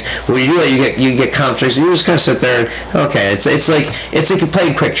gambling Vegas. When you do that, you get comp tricks, and you just kind of sit there. Okay, it's like you're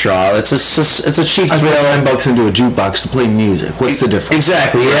playing quick draw. It's a cheap thrill. I put $10 into a jukebox to play music. What's the difference?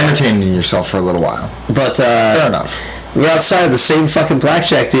 Exactly. You're entertaining yourself for a little while. But fair enough. We're outside, the same fucking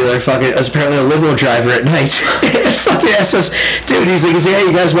blackjack dealer fucking is apparently a limo driver at night. Fucking asked us, dude, he's like, hey,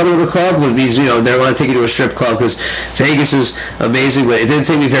 you guys want to go to the club? Well, these, they want to take you to a strip club because Vegas is amazing, but it didn't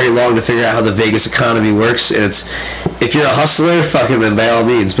take me very long to figure out how the Vegas economy works. And it's, if you're a hustler, fucking then by all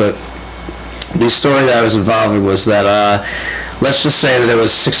means. But the story that I was involved in was that, let's just say that it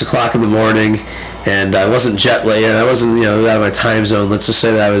was 6 o'clock in the morning, and I wasn't jet lagged, and I wasn't, out of my time zone. Let's just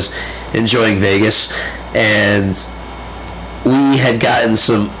say that I was enjoying Vegas, and we had gotten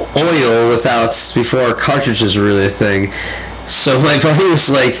some oil before cartridges were really a thing. So my buddy was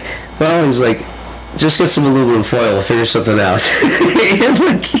like, he's like, just get some aluminum foil, we'll figure something out. And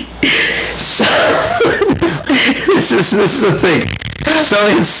like, so this is the thing. So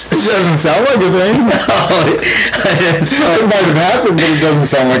it doesn't sound like a thing. No, so it might have happened, but it doesn't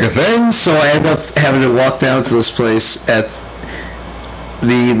sound like a thing. So I end up having to walk down to this place at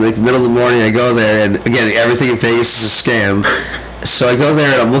the middle of the morning. I go there, and again, everything in Vegas is a scam. So I go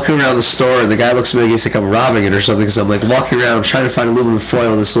there, and I'm looking around the store, and the guy looks at me like he's like I'm robbing it or something, because I'm like walking around, I'm trying to find aluminum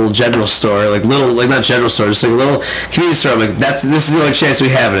foil in this little general store, not general store, just like a little convenience store. I'm like, this is the only chance we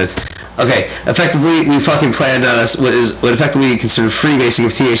have in it. Okay, effectively, we fucking planned on us what effectively considered freebasing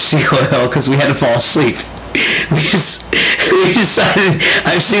of THC oil because we had to fall asleep. We decided,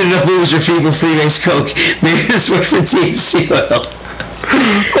 I've seen enough movies where people freebase coke. Maybe this worked for THC oil.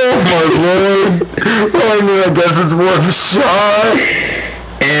 Oh my lord! Well, I guess it's worth a shot.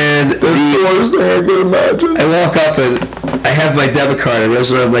 And That's the worst thing I could imagine. I walk up and I have my debit card. I really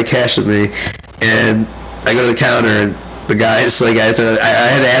don't have my cash with me, and I go to the counter and the guy's like, I had to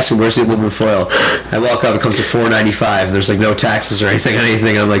ask him where's the aluminum foil. I walk up, it comes to $4.95, and there's like no taxes or anything on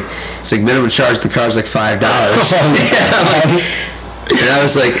anything. I'm like, it's like minimum charge. The car's like $5. And I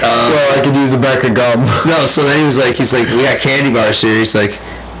was like, well, I could use a bag of gum. No, so then he's like, we got candy bars here. He's like,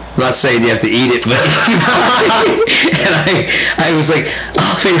 I'm not saying you have to eat it, but and I was like,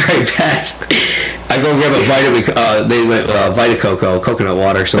 I'll be right back. I go grab a Vita Coco, coconut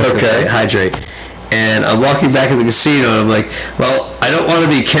water, so I can hydrate. And I'm walking back in the casino, and I'm like, well, I don't want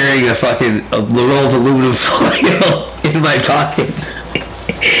to be carrying a roll of aluminum foil in my pocket.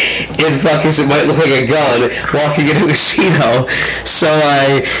 It might look like a gun walking into a casino, so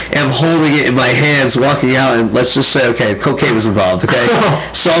I am holding it in my hands walking out, and let's just say, okay, cocaine was involved, okay?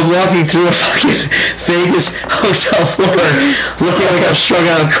 So I'm walking through a fucking Vegas hotel floor looking like I'm strung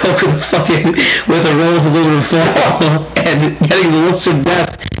out on coke with a roll of aluminum foil and getting the looks of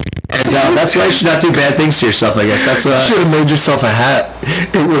death. And that's why you should not do bad things to yourself, I guess. That's should have made yourself a hat.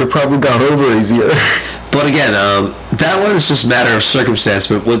 It would have probably gone over easier. But again, that one is just a matter of circumstance.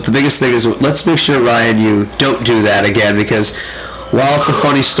 But what the biggest thing is, let's make sure, Ryan, you don't do that again, because while it's a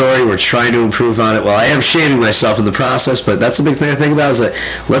funny story, we're trying to improve on it. Well, I am shaming myself in the process, but that's a big thing I think about, is that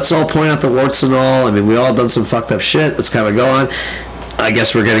let's all point out the warts and all. I mean, we all done some fucked up shit. Let's kind of go on. I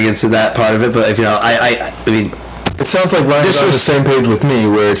guess we're getting into that part of it, but if I mean... It sounds like Ryan's on the same page with me,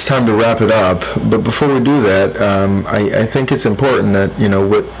 where it's time to wrap it up. But before we do that, I think it's important that,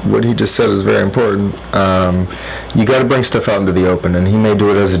 what he just said is very important. You got to bring stuff out into the open, and he may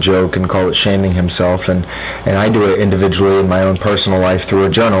do it as a joke and call it shaming himself, and I do it individually in my own personal life through a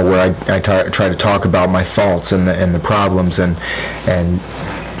journal where I try to talk about my faults and the problems and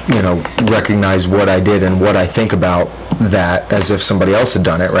recognize what I did and what I think about that as if somebody else had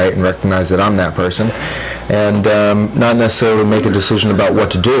done it, right, and recognize that I'm that person, and not necessarily make a decision about what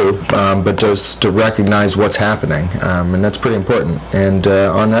to do, but just to recognize what's happening, and that's pretty important. And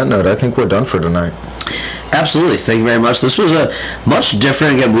on that note, I think we're done for tonight. Absolutely. Thank you very much. This was a much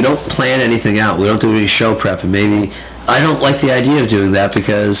different, again, we don't plan anything out. We don't do any show prep, and maybe I don't like the idea of doing that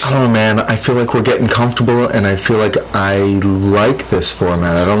because... I don't know, man. I feel like we're getting comfortable, and I feel like I like this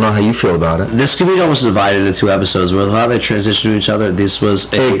format. I don't know how you feel about it. This could be almost divided into 2 episodes. Where how they transition to each other, this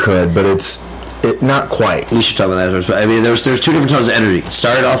was It could, but it's not quite. We should talk about that. I mean, there's 2 different tones of energy. It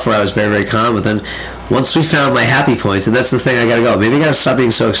started off where I was very, very calm, but then once we found my happy points, and that's the thing I gotta go. Maybe I gotta stop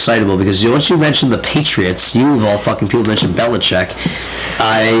being so excitable, because once you mention the Patriots, you of all fucking people mentioned Belichick.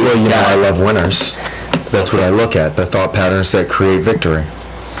 I love winners. That's what I look at, the thought patterns that create victory.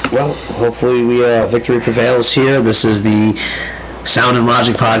 Well, hopefully victory prevails here. This is the Sound and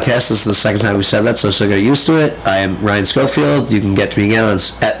Logic podcast. This is the second time we said that, so get used to it. I am Ryan Schofield. You can get to me again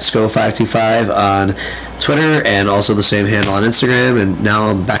at Sco525 on Twitter, and also the same handle on Instagram, and now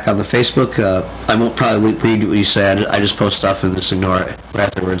I'm back on the Facebook. I won't probably read what you say. I just post stuff and just ignore it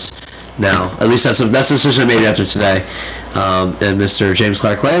afterwards. Now, at least that's the decision I made after today. And Mr. James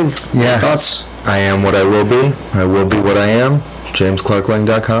Clark Lang, thoughts? I am what I will be. I will be what I am.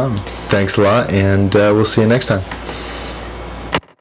 JamesClarkLang.com. Thanks a lot, and we'll see you next time.